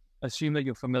I'm assuming that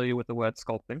you're familiar with the word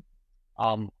sculpting.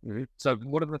 So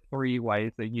what are the 3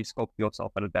 ways that you sculpt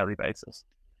yourself on a daily basis?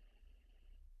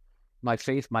 My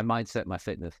faith, my mindset, my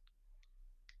fitness.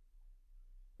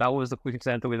 That was the quickest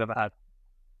answer we've ever had.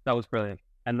 That was brilliant.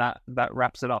 And that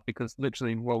wraps it up, because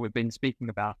literally what we've been speaking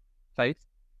about, faith,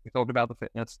 we talked about the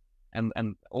fitness and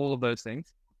all of those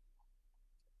things.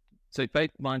 So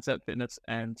faith, mindset, fitness,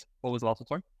 and what was the last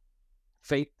one?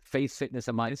 Faith, fitness,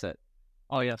 and mindset.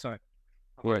 Oh yeah, sorry.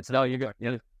 Words. No, you're good.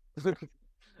 Yeah.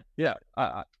 Yeah,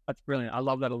 that's brilliant. I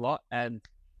love that a lot. And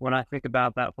when I think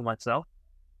about that for myself,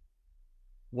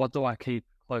 what do I keep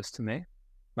close to me?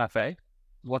 My faith.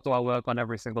 What do I work on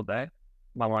every single day?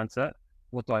 My mindset.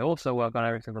 What do I also work on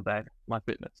every single day? My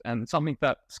fitness. And something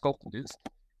that sculpted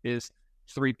is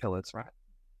 3 pillars, right?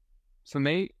 For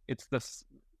me, it's this.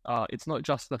 It's not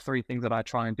just the 3 things that I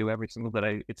try and do every single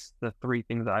day. It's the 3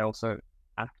 things that I also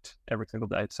act every single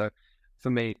day. So for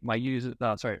me, my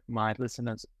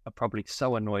listeners are probably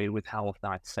so annoyed with how often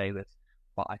I say this,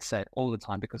 but I say it all the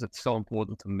time because it's so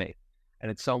important to me, and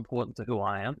it's so important to who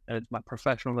I am, and it's my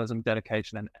professionalism,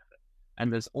 dedication, and effort.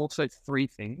 And there's also 3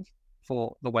 things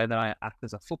for the way that I act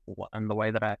as a footballer and the way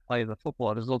that I play as a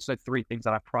footballer. There's also 3 things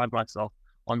that I pride myself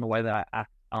on the way that I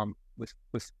act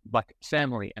with like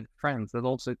family and friends. There's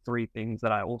also 3 things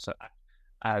that I also act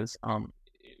as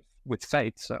with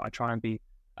faith. So I try and be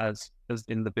as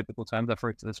in the biblical terms, the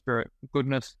fruits of the spirit: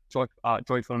 goodness,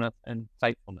 joyfulness, and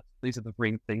faithfulness. These are the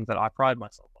 3 things that I pride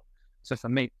myself on. So for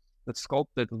me, the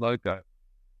sculpted logo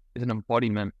is an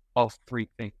embodiment of 3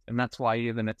 things, and that's why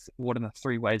even it's what are the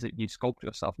 3 ways that you sculpt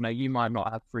yourself. Now, you might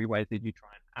not have 3 ways that you try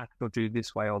and act or do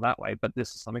this way or that way, but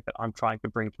this is something that I'm trying to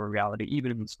bring to reality.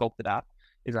 Even in the sculpted app,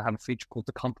 is I have a feature called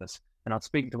the compass, and I was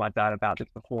speaking to my dad about this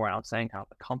before, and I was saying how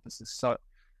the compass is so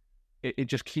it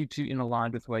just keeps you in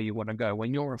alignment with where you want to go.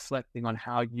 When you're reflecting on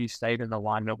how you stayed in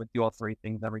alignment with your 3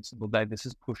 things every single day, this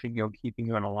is pushing you and keeping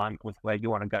you in alignment with where you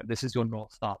want to go. This is your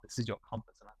North Star. This is your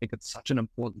compass. And I think it's such an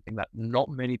important thing that not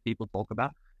many people talk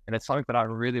about. And it's something that I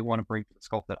really want to bring to the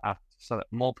Sculpted app so that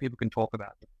more people can talk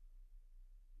about it.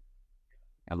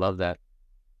 I love that.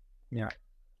 Yeah.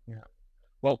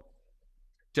 Well,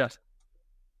 Jess,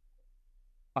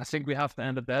 I think we have to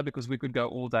end it there because we could go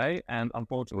all day, and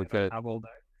unfortunately, we don't have all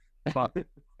day. But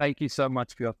thank you so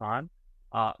much for your time.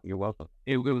 You're welcome.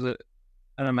 It was an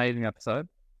amazing episode,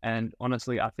 and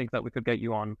honestly, I think that we could get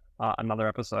you on another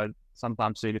episode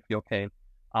sometime soon if you're keen.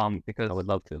 Because I would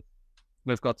love to.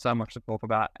 We've got so much to talk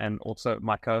about, and also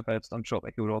my co-host, I'm sure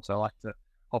that he would also like to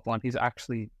hop on. He's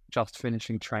actually just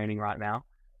finishing training right now,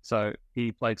 so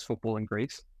he plays football in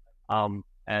Greece.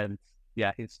 And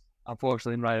yeah, he's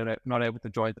unfortunately not able to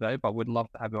join today, but we'd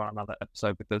love to have you on another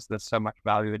episode because there's so much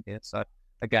value in here. So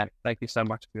again, thank you so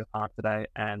much for your time today.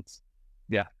 And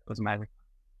yeah, it was amazing.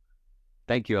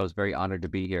 Thank you. I was very honored to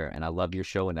be here, and I love your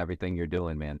show and everything you're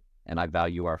doing, man. And I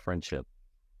value our friendship.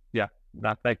 Yeah,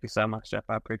 thank you so much, Jeff.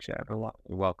 I appreciate it a lot.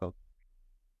 You're welcome.